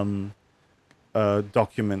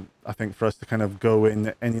document, I think, for us to kind of go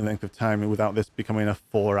in any length of time without this becoming a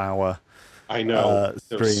 4-hour I know.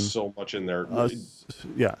 stream. There's so much in there.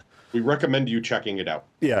 Yeah. We recommend you checking it out.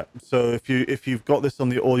 Yeah. So if you've got this on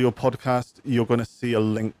the audio podcast, you're going to see a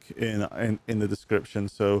link in the description.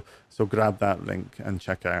 So grab that link and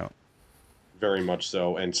check it out. Very much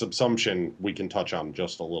so. And subsumption, we can touch on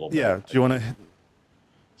just a little bit. Yeah. Do you want to?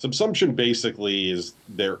 Subsumption basically is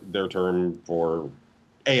their term for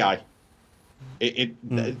AI.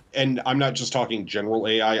 And I'm not just talking general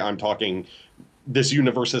AI. I'm talking this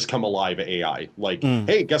universe has come alive AI. Like,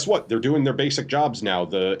 hey, guess what? They're doing their basic jobs now.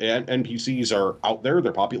 The NPCs are out there,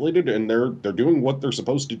 they're populated, and they're doing what they're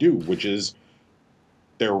supposed to do, which is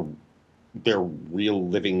they're real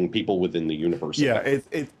living people within the universe. Yeah,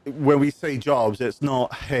 it's when we say jobs, it's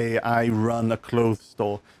not, hey, I run a clothes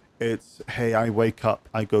store. It's, hey, I wake up,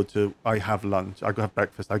 I have lunch, I go have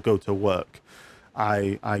breakfast, I go to work,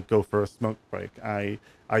 I go for a smoke break,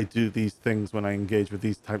 I do these things when I engage with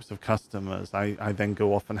these types of customers. I then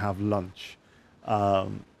go off and have lunch.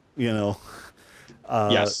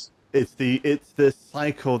 Yes. It's the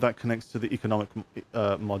cycle that connects to the economic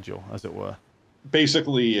module, as it were.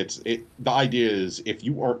 Basically, the idea is if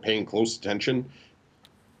you aren't paying close attention,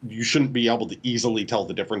 you shouldn't be able to easily tell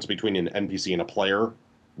the difference between an NPC and a player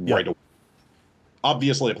right away.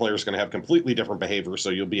 Obviously, a player is going to have completely different behavior,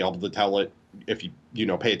 so you'll be able to tell it if you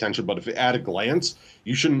pay attention. But if at a glance,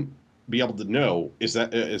 you shouldn't be able to know is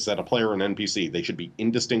that a player or an NPC. They should be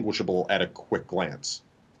indistinguishable at a quick glance.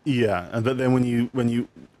 Yeah, and then when you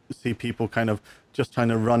see people kind of just trying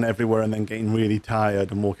to run everywhere and then getting really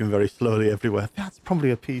tired and walking very slowly everywhere, that's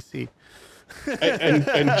probably a PC.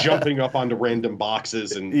 and jumping up onto random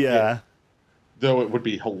boxes and though it would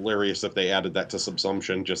be hilarious if they added that to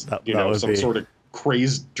Subsumption, just some sort of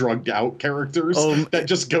crazed, drugged out characters that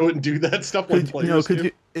just go and do that stuff when players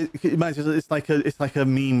do. Could you imagine? It's like a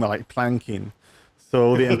meme, like planking. So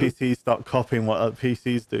all the NPCs start copying what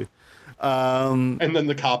PCs do. And then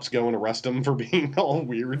the cops go and arrest them for being all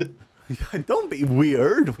weird. Don't be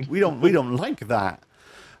weird. We don't like that.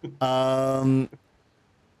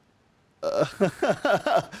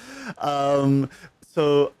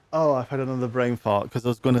 So I've had another brain fart because I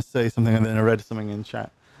was going to say something and then I read something in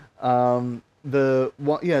chat. So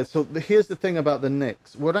here's the thing about the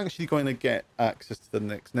Nyx. We're actually going to get access to the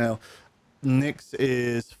Nyx now. Nyx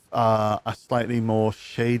is a slightly more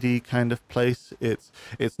shady kind of place. It's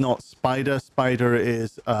not Spider. Spider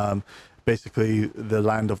is basically the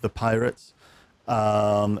land of the pirates.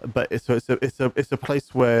 But it's a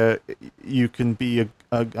place where you can be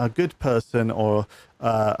a good person or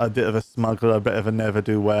a bit of a smuggler, a bit of a never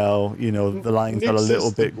do well. You know, the lines are a Nyx little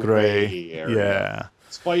is the bit gray. gray area. Yeah,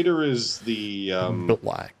 Spider is the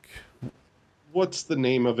black. what's the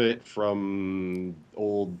name of it from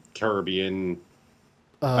old Caribbean?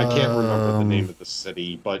 I can't remember the name of the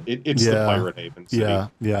city, but it's the Yeah, Pirate Haven city.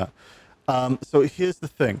 yeah. So here's the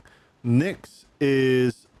thing, Nyx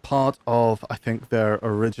is part of, I think, their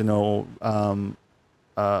original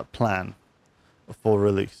plan for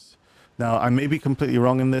release. Now, I may be completely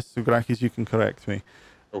wrong in this, so Grakis, you can correct me.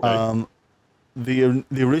 Okay. The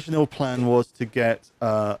original plan was to get,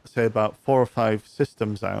 say, about 4 or 5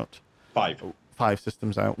 systems out, Five. 5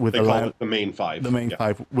 systems out with They call it the main five. the main Yeah.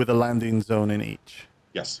 5 with a landing zone in each.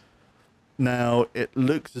 Yes. Now, it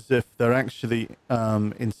looks as if they're actually,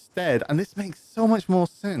 instead, and this makes so much more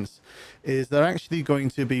sense, is they're actually going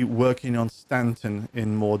to be working on Stanton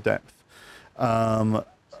in more depth. Um,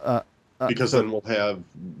 Because so then we'll have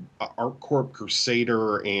ArcCorp,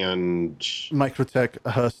 Crusader, and Microtech,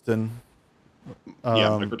 Hurston, yeah,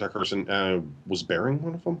 Microtech Person. Was Bearing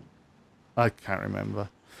one of them? I can't remember.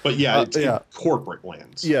 But yeah, it's yeah. corporate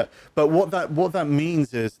lands. Yeah, but what that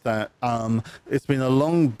means is that it's been a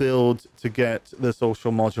long build to get the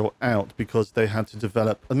social module out because they had to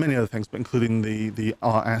develop many other things, but including the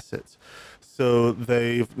art assets. So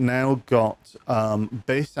they've now got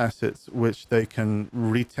base assets which they can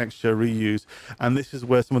retexture, reuse, and this is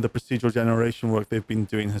where some of the procedural generation work they've been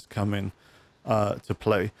doing has come in to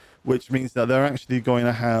play, which means that they're actually going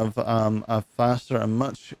to have a faster and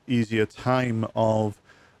much easier time of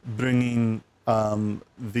bringing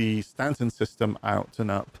the Stanton system out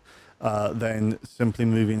and up than simply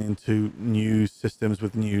moving into new systems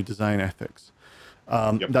with new design ethics.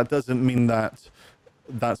 That doesn't mean that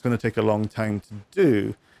that's going to take a long time to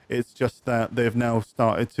do. It's just that they've now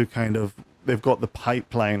started to they've got the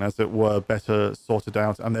pipeline, as it were, better sorted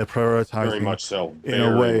out, and they're prioritizing Very much so. in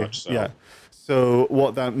a way. Much so. Yeah. So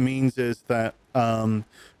what that means is that kind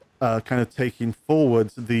of taking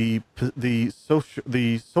forward the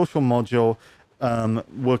social module,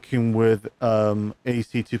 working with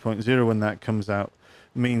AC 2.0 when that comes out,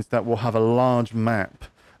 means that we'll have a large map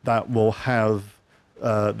that will have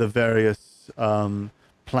the various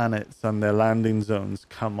planets and their landing zones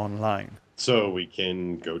come online. So we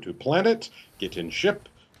can go to planet, get in ship,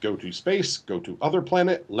 go to space, go to other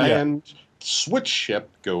planet, land, switch ship,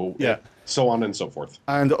 go, so on and so forth.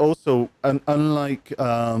 And also, unlike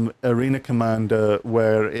Arena Commander,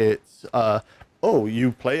 where it's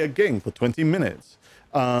you play a game for 20 minutes,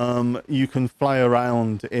 you can fly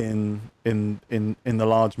around in the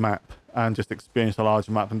large map and just experience a large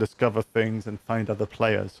map and discover things and find other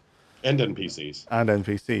players. And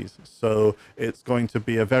NPCs. So it's going to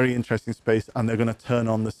be a very interesting space, and they're going to turn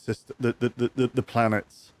on the system, the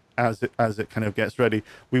planets as it kind of gets ready.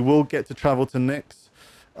 We will get to travel to Nyx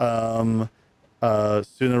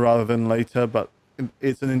sooner rather than later, but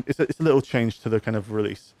it's a little change to the kind of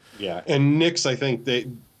release. Yeah, and Nyx, I think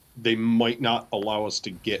they might not allow us to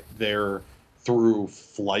get there through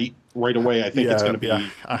flight right away. I think it's going to be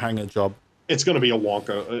a hangar job. It's going to be a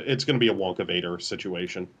Wonka. It's going to be a Wonka Vader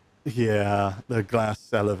situation. Yeah, the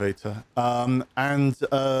glass elevator. And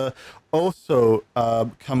also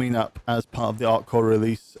coming up as part of the ArtCore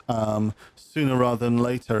release, sooner rather than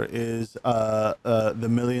later, is the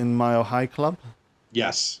Million Mile High Club.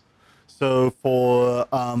 Yes. So for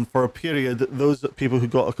a period, those people who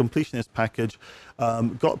got a completionist package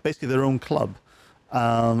got basically their own club,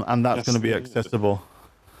 and that's going to be accessible.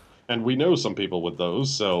 And we know some people with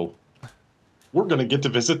those, so we're going to get to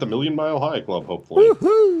visit the Million Mile High Club, hopefully.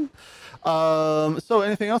 Woohoo! So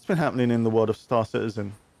anything else been happening in the world of Star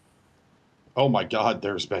Citizen? Oh my God,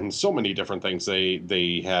 there's been so many different things.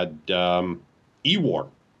 They had E-War.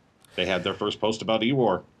 They had their first post about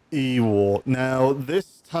E-War. E-War. Now,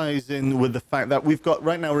 this ties in with the fact that we're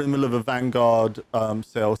in the middle of a Vanguard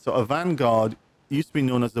sale. So a Vanguard used to be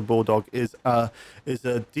known as the Bulldog is a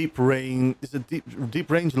deep range,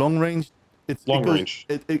 long range. It's long range.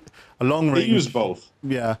 A long range. They use both.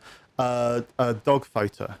 Yeah, a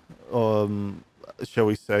dogfighter, shall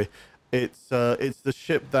we say? It's the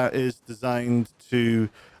ship that is designed to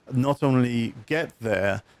not only get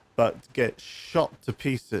there but get shot to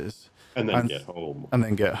pieces and then get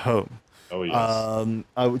home. Oh yes.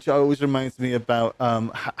 Which always reminds me about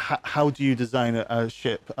how do you design a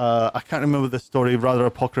ship? I can't remember the story, rather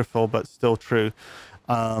apocryphal but still true.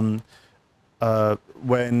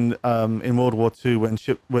 when in World War II,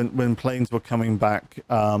 when planes were coming back,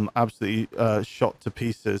 absolutely shot to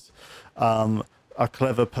pieces. A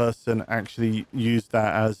clever person actually used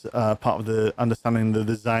that as part of the understanding the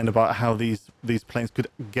design about how these planes could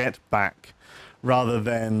get back, rather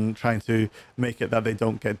than trying to make it that they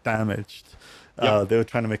don't get damaged. Yep. They were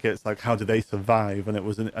trying to make it, it's like, how do they survive? And it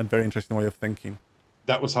was a very interesting way of thinking.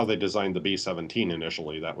 That was how they designed the B-17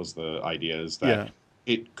 initially. That was the idea, is that Yeah.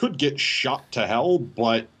 it could get shot to hell,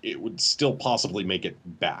 but it would still possibly make it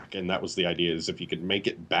back. And that was the idea, is if you could make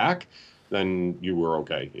it back, then you were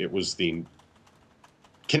okay. It was the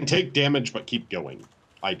can take damage but keep going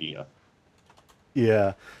idea.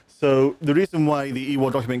 Yeah. So the reason why the E-War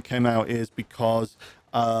document came out is because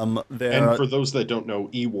there And are, for those that don't know,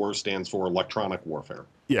 E-War stands for electronic warfare.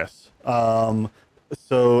 yes.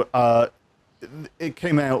 So it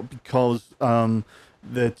came out because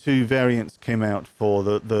the two variants came out for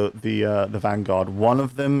the Vanguard. One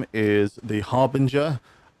of them is the Harbinger,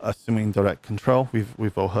 assuming direct control.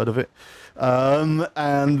 We've all heard of it. And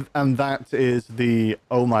that is the,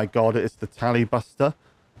 oh my god, it's the Tally Buster.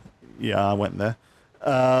 Yeah, I went there. It's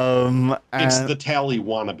And the Tally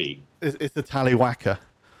wannabe. it's the Tallywhacker.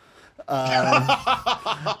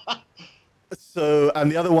 So,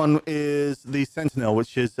 and the other one is the Sentinel,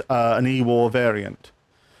 which is an E-War variant.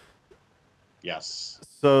 Yes.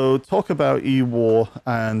 So, talk about E-War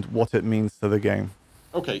and what it means to the game.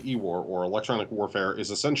 Okay, E-War, or electronic warfare,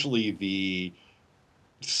 is essentially the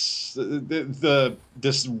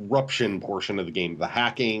disruption portion of the game, the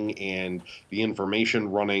hacking and the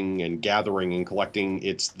information running and gathering and collecting.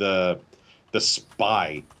 It's the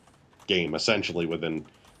spy game essentially within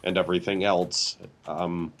and everything else.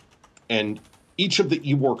 And each of the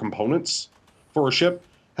E-War components for a ship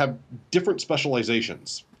have different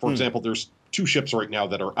specializations. For example, there's two ships right now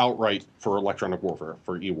that are outright for electronic warfare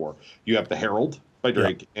for E-War. You have the Herald by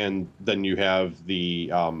Drake, and then you have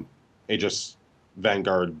the Aegis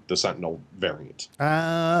Vanguard, the Sentinel variant.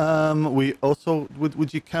 We also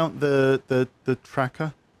would you count the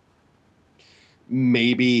tracker?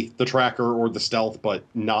 Maybe the tracker or the stealth, but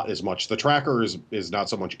not as much. The tracker is not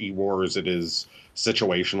so much E-War as it is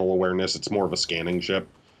situational awareness. It's more of a scanning ship.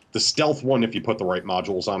 The stealth one, if you put the right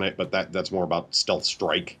modules on it, but that's more about stealth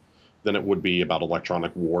strike than it would be about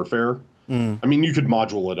electronic warfare. I mean, you could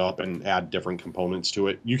module it up and add different components to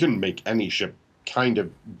it. You can make any ship kind of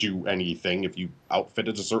do anything if you outfit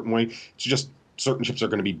it a certain way. It's just certain ships are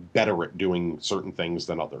going to be better at doing certain things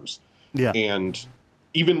than others. Yeah. And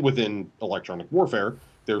even within electronic warfare,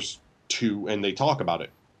 there's two, and they talk about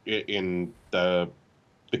it in the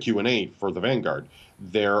Q&A for the Vanguard.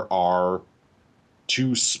 There are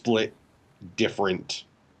two split different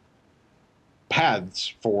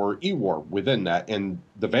paths for E-War within that, and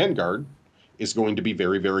the Vanguard is going to be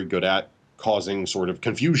very, very good at causing sort of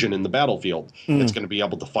confusion in the battlefield. It's going to be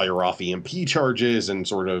able to fire off EMP charges and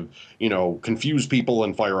sort of, confuse people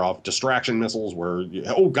and fire off distraction missiles where,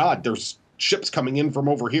 oh God, there's ships coming in from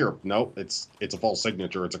over here. No, it's a false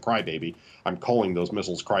signature. It's a crybaby. I'm calling those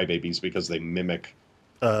missiles crybabies because they mimic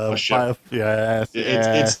a ship. Yes.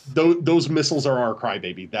 Those missiles are our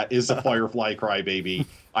crybaby. That is a Firefly crybaby.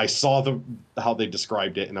 I saw how they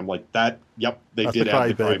described it, and I'm like, they did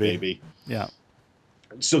have the crybaby. Yeah.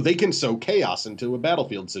 So they can sow chaos into a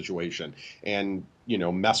battlefield situation and,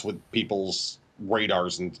 mess with people's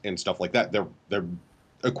radars and stuff like that. Their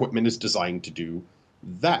equipment is designed to do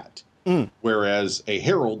that. Whereas a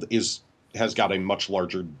Herald has got a much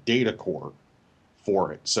larger data core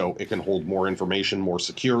for it. So it can hold more information more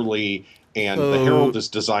securely. And the Herald is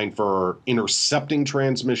designed for intercepting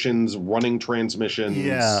transmissions, running transmissions.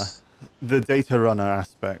 Yeah. The data runner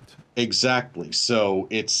aspect. Exactly. So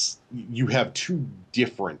you have two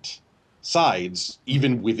different sides,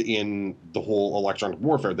 even within the whole electronic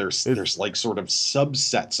warfare. There's like sort of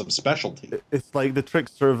subsets of specialty. It's like the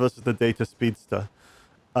Trickster versus the Data Speedster.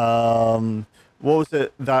 What was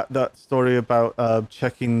it, that story about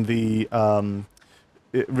checking the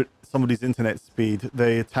somebody's internet speed?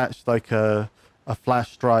 They attached like a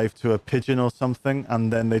flash drive to a pigeon or something,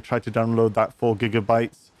 and then they tried to download that 4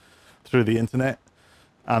 gigabytes through the internet,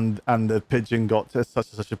 and the pigeon got to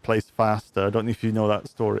such a place faster. I don't know if you know that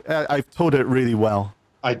story. I've told it really well.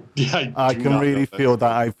 I can really feel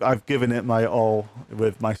that I've given it my all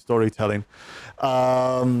with my storytelling.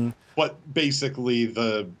 But basically,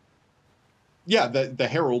 the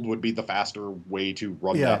Herald would be the faster way to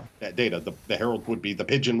run that data. The Herald would be the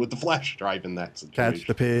pigeon with the flash drive in that situation. Catch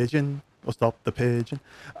the pigeon or stop the pigeon,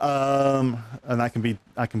 and I can be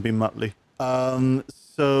Muttley.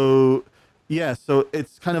 So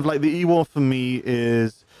it's kind of like the E-War for me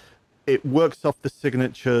is it works off the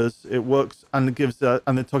signatures. It works and it gives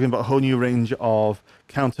and they're talking about a whole new range of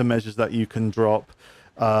countermeasures that you can drop.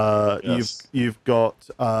 Yes. You've got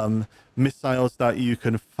missiles that you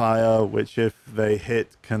can fire, which if they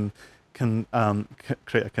hit can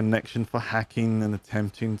create a connection for hacking and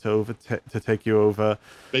attempting to take you over.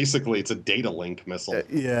 Basically, it's a data link missile.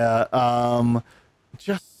 Yeah,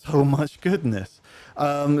 just so much goodness.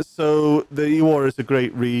 So the E-War is a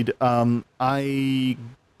great read. I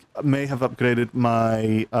may have upgraded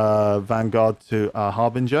my Vanguard to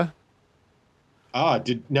Harbinger.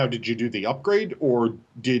 Did you do the upgrade, or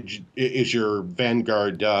is your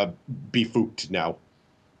Vanguard befooked now?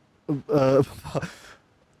 Uh,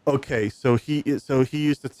 okay, so he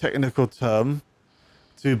used a technical term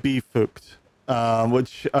to be fucked,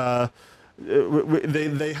 which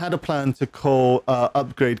they had a plan to call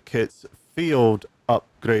upgrade kits field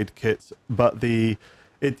upgrade kits, but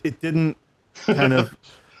it didn't kind of.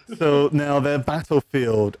 So now they're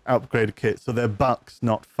battlefield upgrade kits, so they're bucks,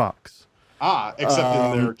 not fucks.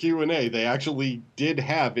 Except in their Q&A, they actually did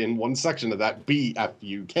have in one section of that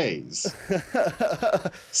BFUKs.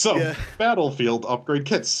 So, Yeah. battlefield upgrade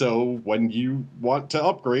kits. So, when you want to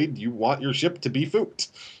upgrade, you want your ship to be fooked.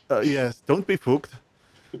 Yes, don't be fucked.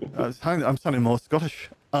 I'm sounding more Scottish.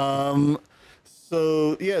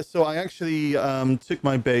 So I actually took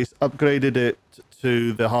my base, upgraded it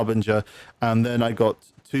to the Harbinger, and then I got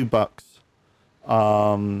 $2,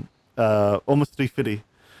 almost 350.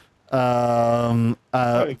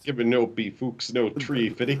 Giving no befooks, no tree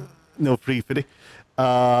fitty. No 350.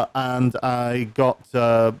 And I got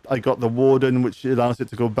the Warden, which allows it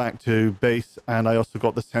to go back to base, and I also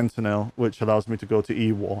got the Sentinel, which allows me to go to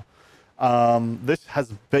E-War. This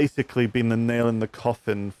has basically been the nail in the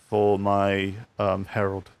coffin for my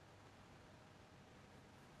Herald.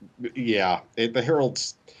 Yeah, the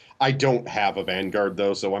Heralds. I don't have a Vanguard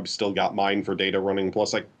though, so I've still got mine for data running.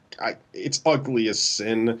 Plus, it's ugly as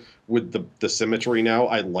sin with the symmetry now.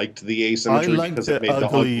 I liked the asymmetry because it made the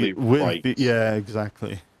ugly right. Yeah,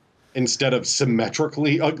 exactly. Instead of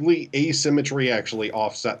symmetrically ugly, asymmetry actually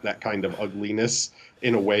offset that kind of ugliness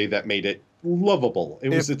in a way that made it lovable. It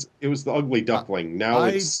was the ugly duckling. Now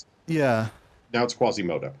it's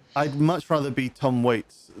Quasimodo. I'd much rather be Tom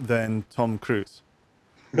Waits than Tom Cruise.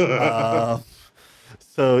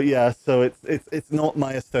 So it's not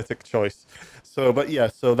my aesthetic choice. So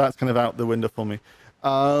that's kind of out the window for me.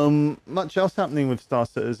 Much else happening with Star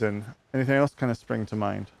Citizen? Anything else kind of spring to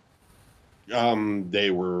mind? They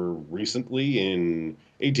were recently in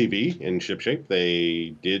ATV in Shipshape.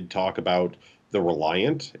 They did talk about the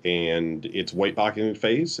Reliant and its whiteboxing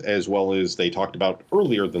phase, as well as they talked about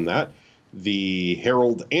earlier than that the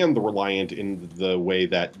Herald and the Reliant in the way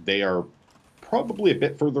that they are probably a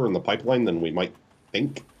bit further in the pipeline than we might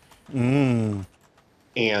think. And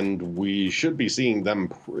we should be seeing them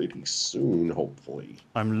pretty soon, hopefully.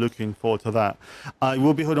 I'm looking forward to that. I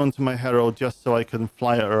will be holding on to my Herald just so I can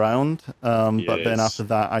fly it around. But then after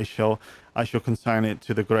that, I shall consign it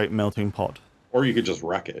to the Great Melting Pot. Or you could just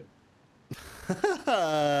wreck it.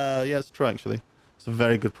 Yeah, it's true, actually. It's a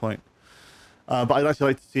very good point. But I'd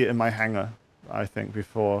actually like to see it in my hangar, I think,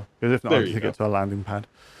 before. Because if not, I'll take it to a landing pad.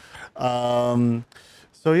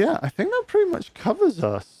 So yeah, I think that pretty much covers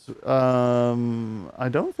us. I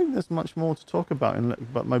don't think there's much more to talk about,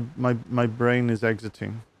 but my brain is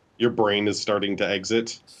exiting. Your brain is starting to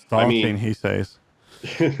exit? He says.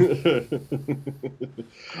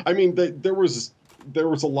 I mean, there was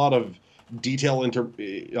a lot of detail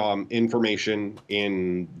information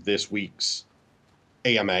in this week's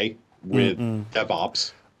AMA with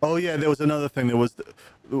DevOps. Oh yeah, there was another thing. There was that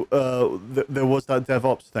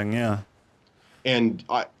DevOps thing, yeah. And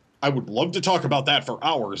I would love to talk about that for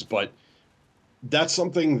hours, but that's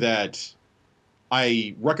something that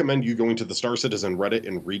I recommend you going to the Star Citizen Reddit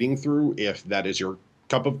and reading through if that is your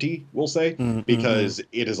cup of tea, we'll say, because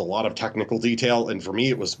it is a lot of technical detail, and for me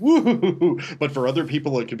it was woo, but for other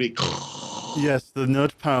people it could be yes, the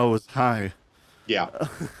nerd power was high. Yeah.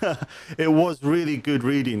 It was really good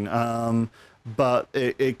reading, but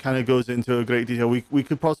it kind of goes into a great detail. We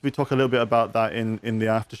could possibly talk a little bit about that in the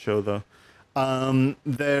after show, though.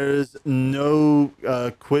 There's no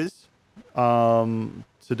quiz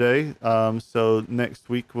today, so next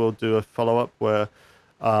week we'll do a follow-up where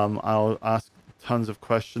I'll ask tons of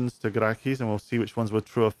questions to Grakis and we'll see which ones were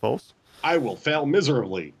true or false. I will fail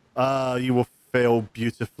miserably. You will fail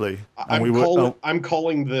beautifully. I'm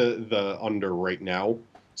calling the under right now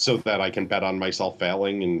so that I can bet on myself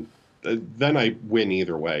failing, and then I win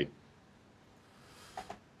either way.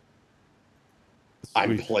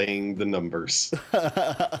 I'm Sweet. playing the numbers.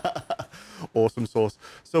 Awesome sauce.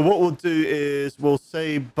 So what we'll do is we'll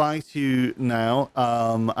say bye to you now,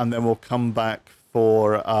 and then we'll come back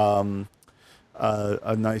for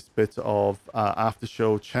a nice bit of after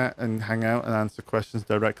show chat and hang out and answer questions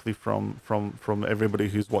directly from everybody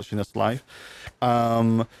who's watching us live.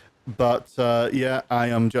 But yeah, I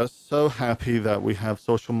am just so happy that we have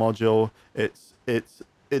Social Module. It's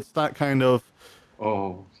that kind of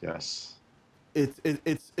Oh, yes.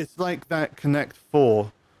 it's like that Connect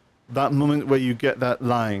 4, that moment where you get that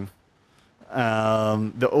line.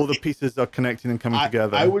 All the pieces are connecting and coming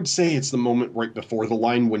together. I would say it's the moment right before the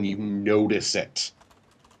line when you notice it.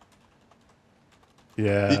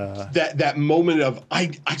 Yeah. That moment of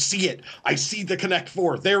I see it. I see the Connect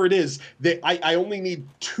 4. There it is. I only need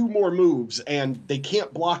 2 more moves and they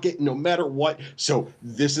can't block it no matter what. So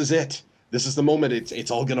this is it. This is the moment it's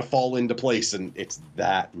all gonna fall into place, and it's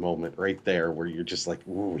that moment right there where you're just like,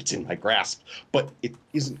 ooh, it's in my grasp. But it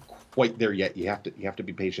isn't quite there yet. You have to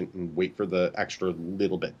be patient and wait for the extra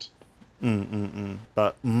little bit.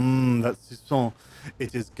 But that's Susan.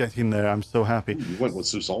 It is getting there. I'm so happy. You went with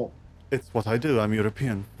Susan. It's what I do. I'm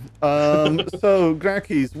European. So,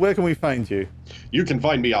 Grakkies, where can we find you? You can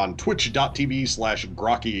find me on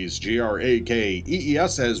twitch.tv/Grokkees,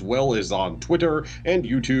 Grakees, as well as on Twitter and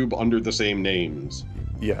YouTube under the same names.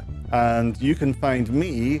 Yeah. And you can find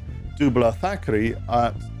me, Doubler Thackeray,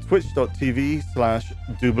 at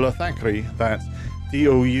twitch.tv/Doubler Thackeray. That's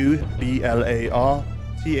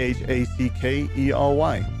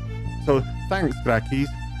DOUBLARTHACKERY. So, thanks, Grakkies.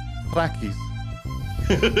 Grakkies.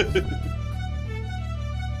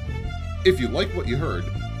 If you like what you heard,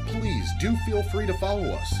 please do feel free to follow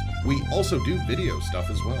us. We also do video stuff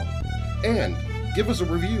as well. And give us a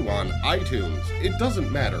review on iTunes. It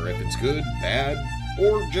doesn't matter if it's good, bad,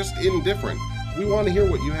 or just indifferent. We want to hear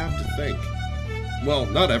what you have to think. Well,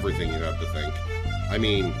 not everything you have to think. I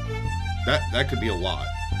mean, that could be a lot.